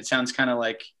soulmate. And it sounds kind of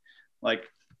like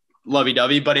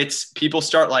lovey-dovey, but it's people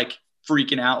start like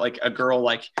freaking out. Like a girl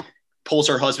like pulls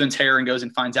her husband's hair and goes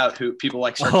and finds out who people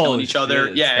like start killing each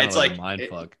other. Yeah, it's like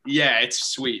mindfuck. Yeah,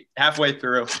 it's sweet. Halfway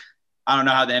through, I don't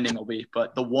know how the ending will be,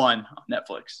 but The One on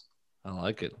Netflix. I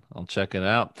like it. I'll check it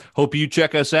out. Hope you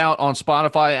check us out on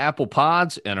Spotify, Apple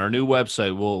Pods, and our new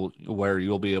website where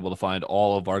you'll be able to find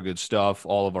all of our good stuff,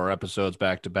 all of our episodes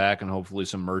back to back, and hopefully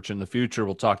some merch in the future.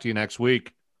 We'll talk to you next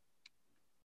week.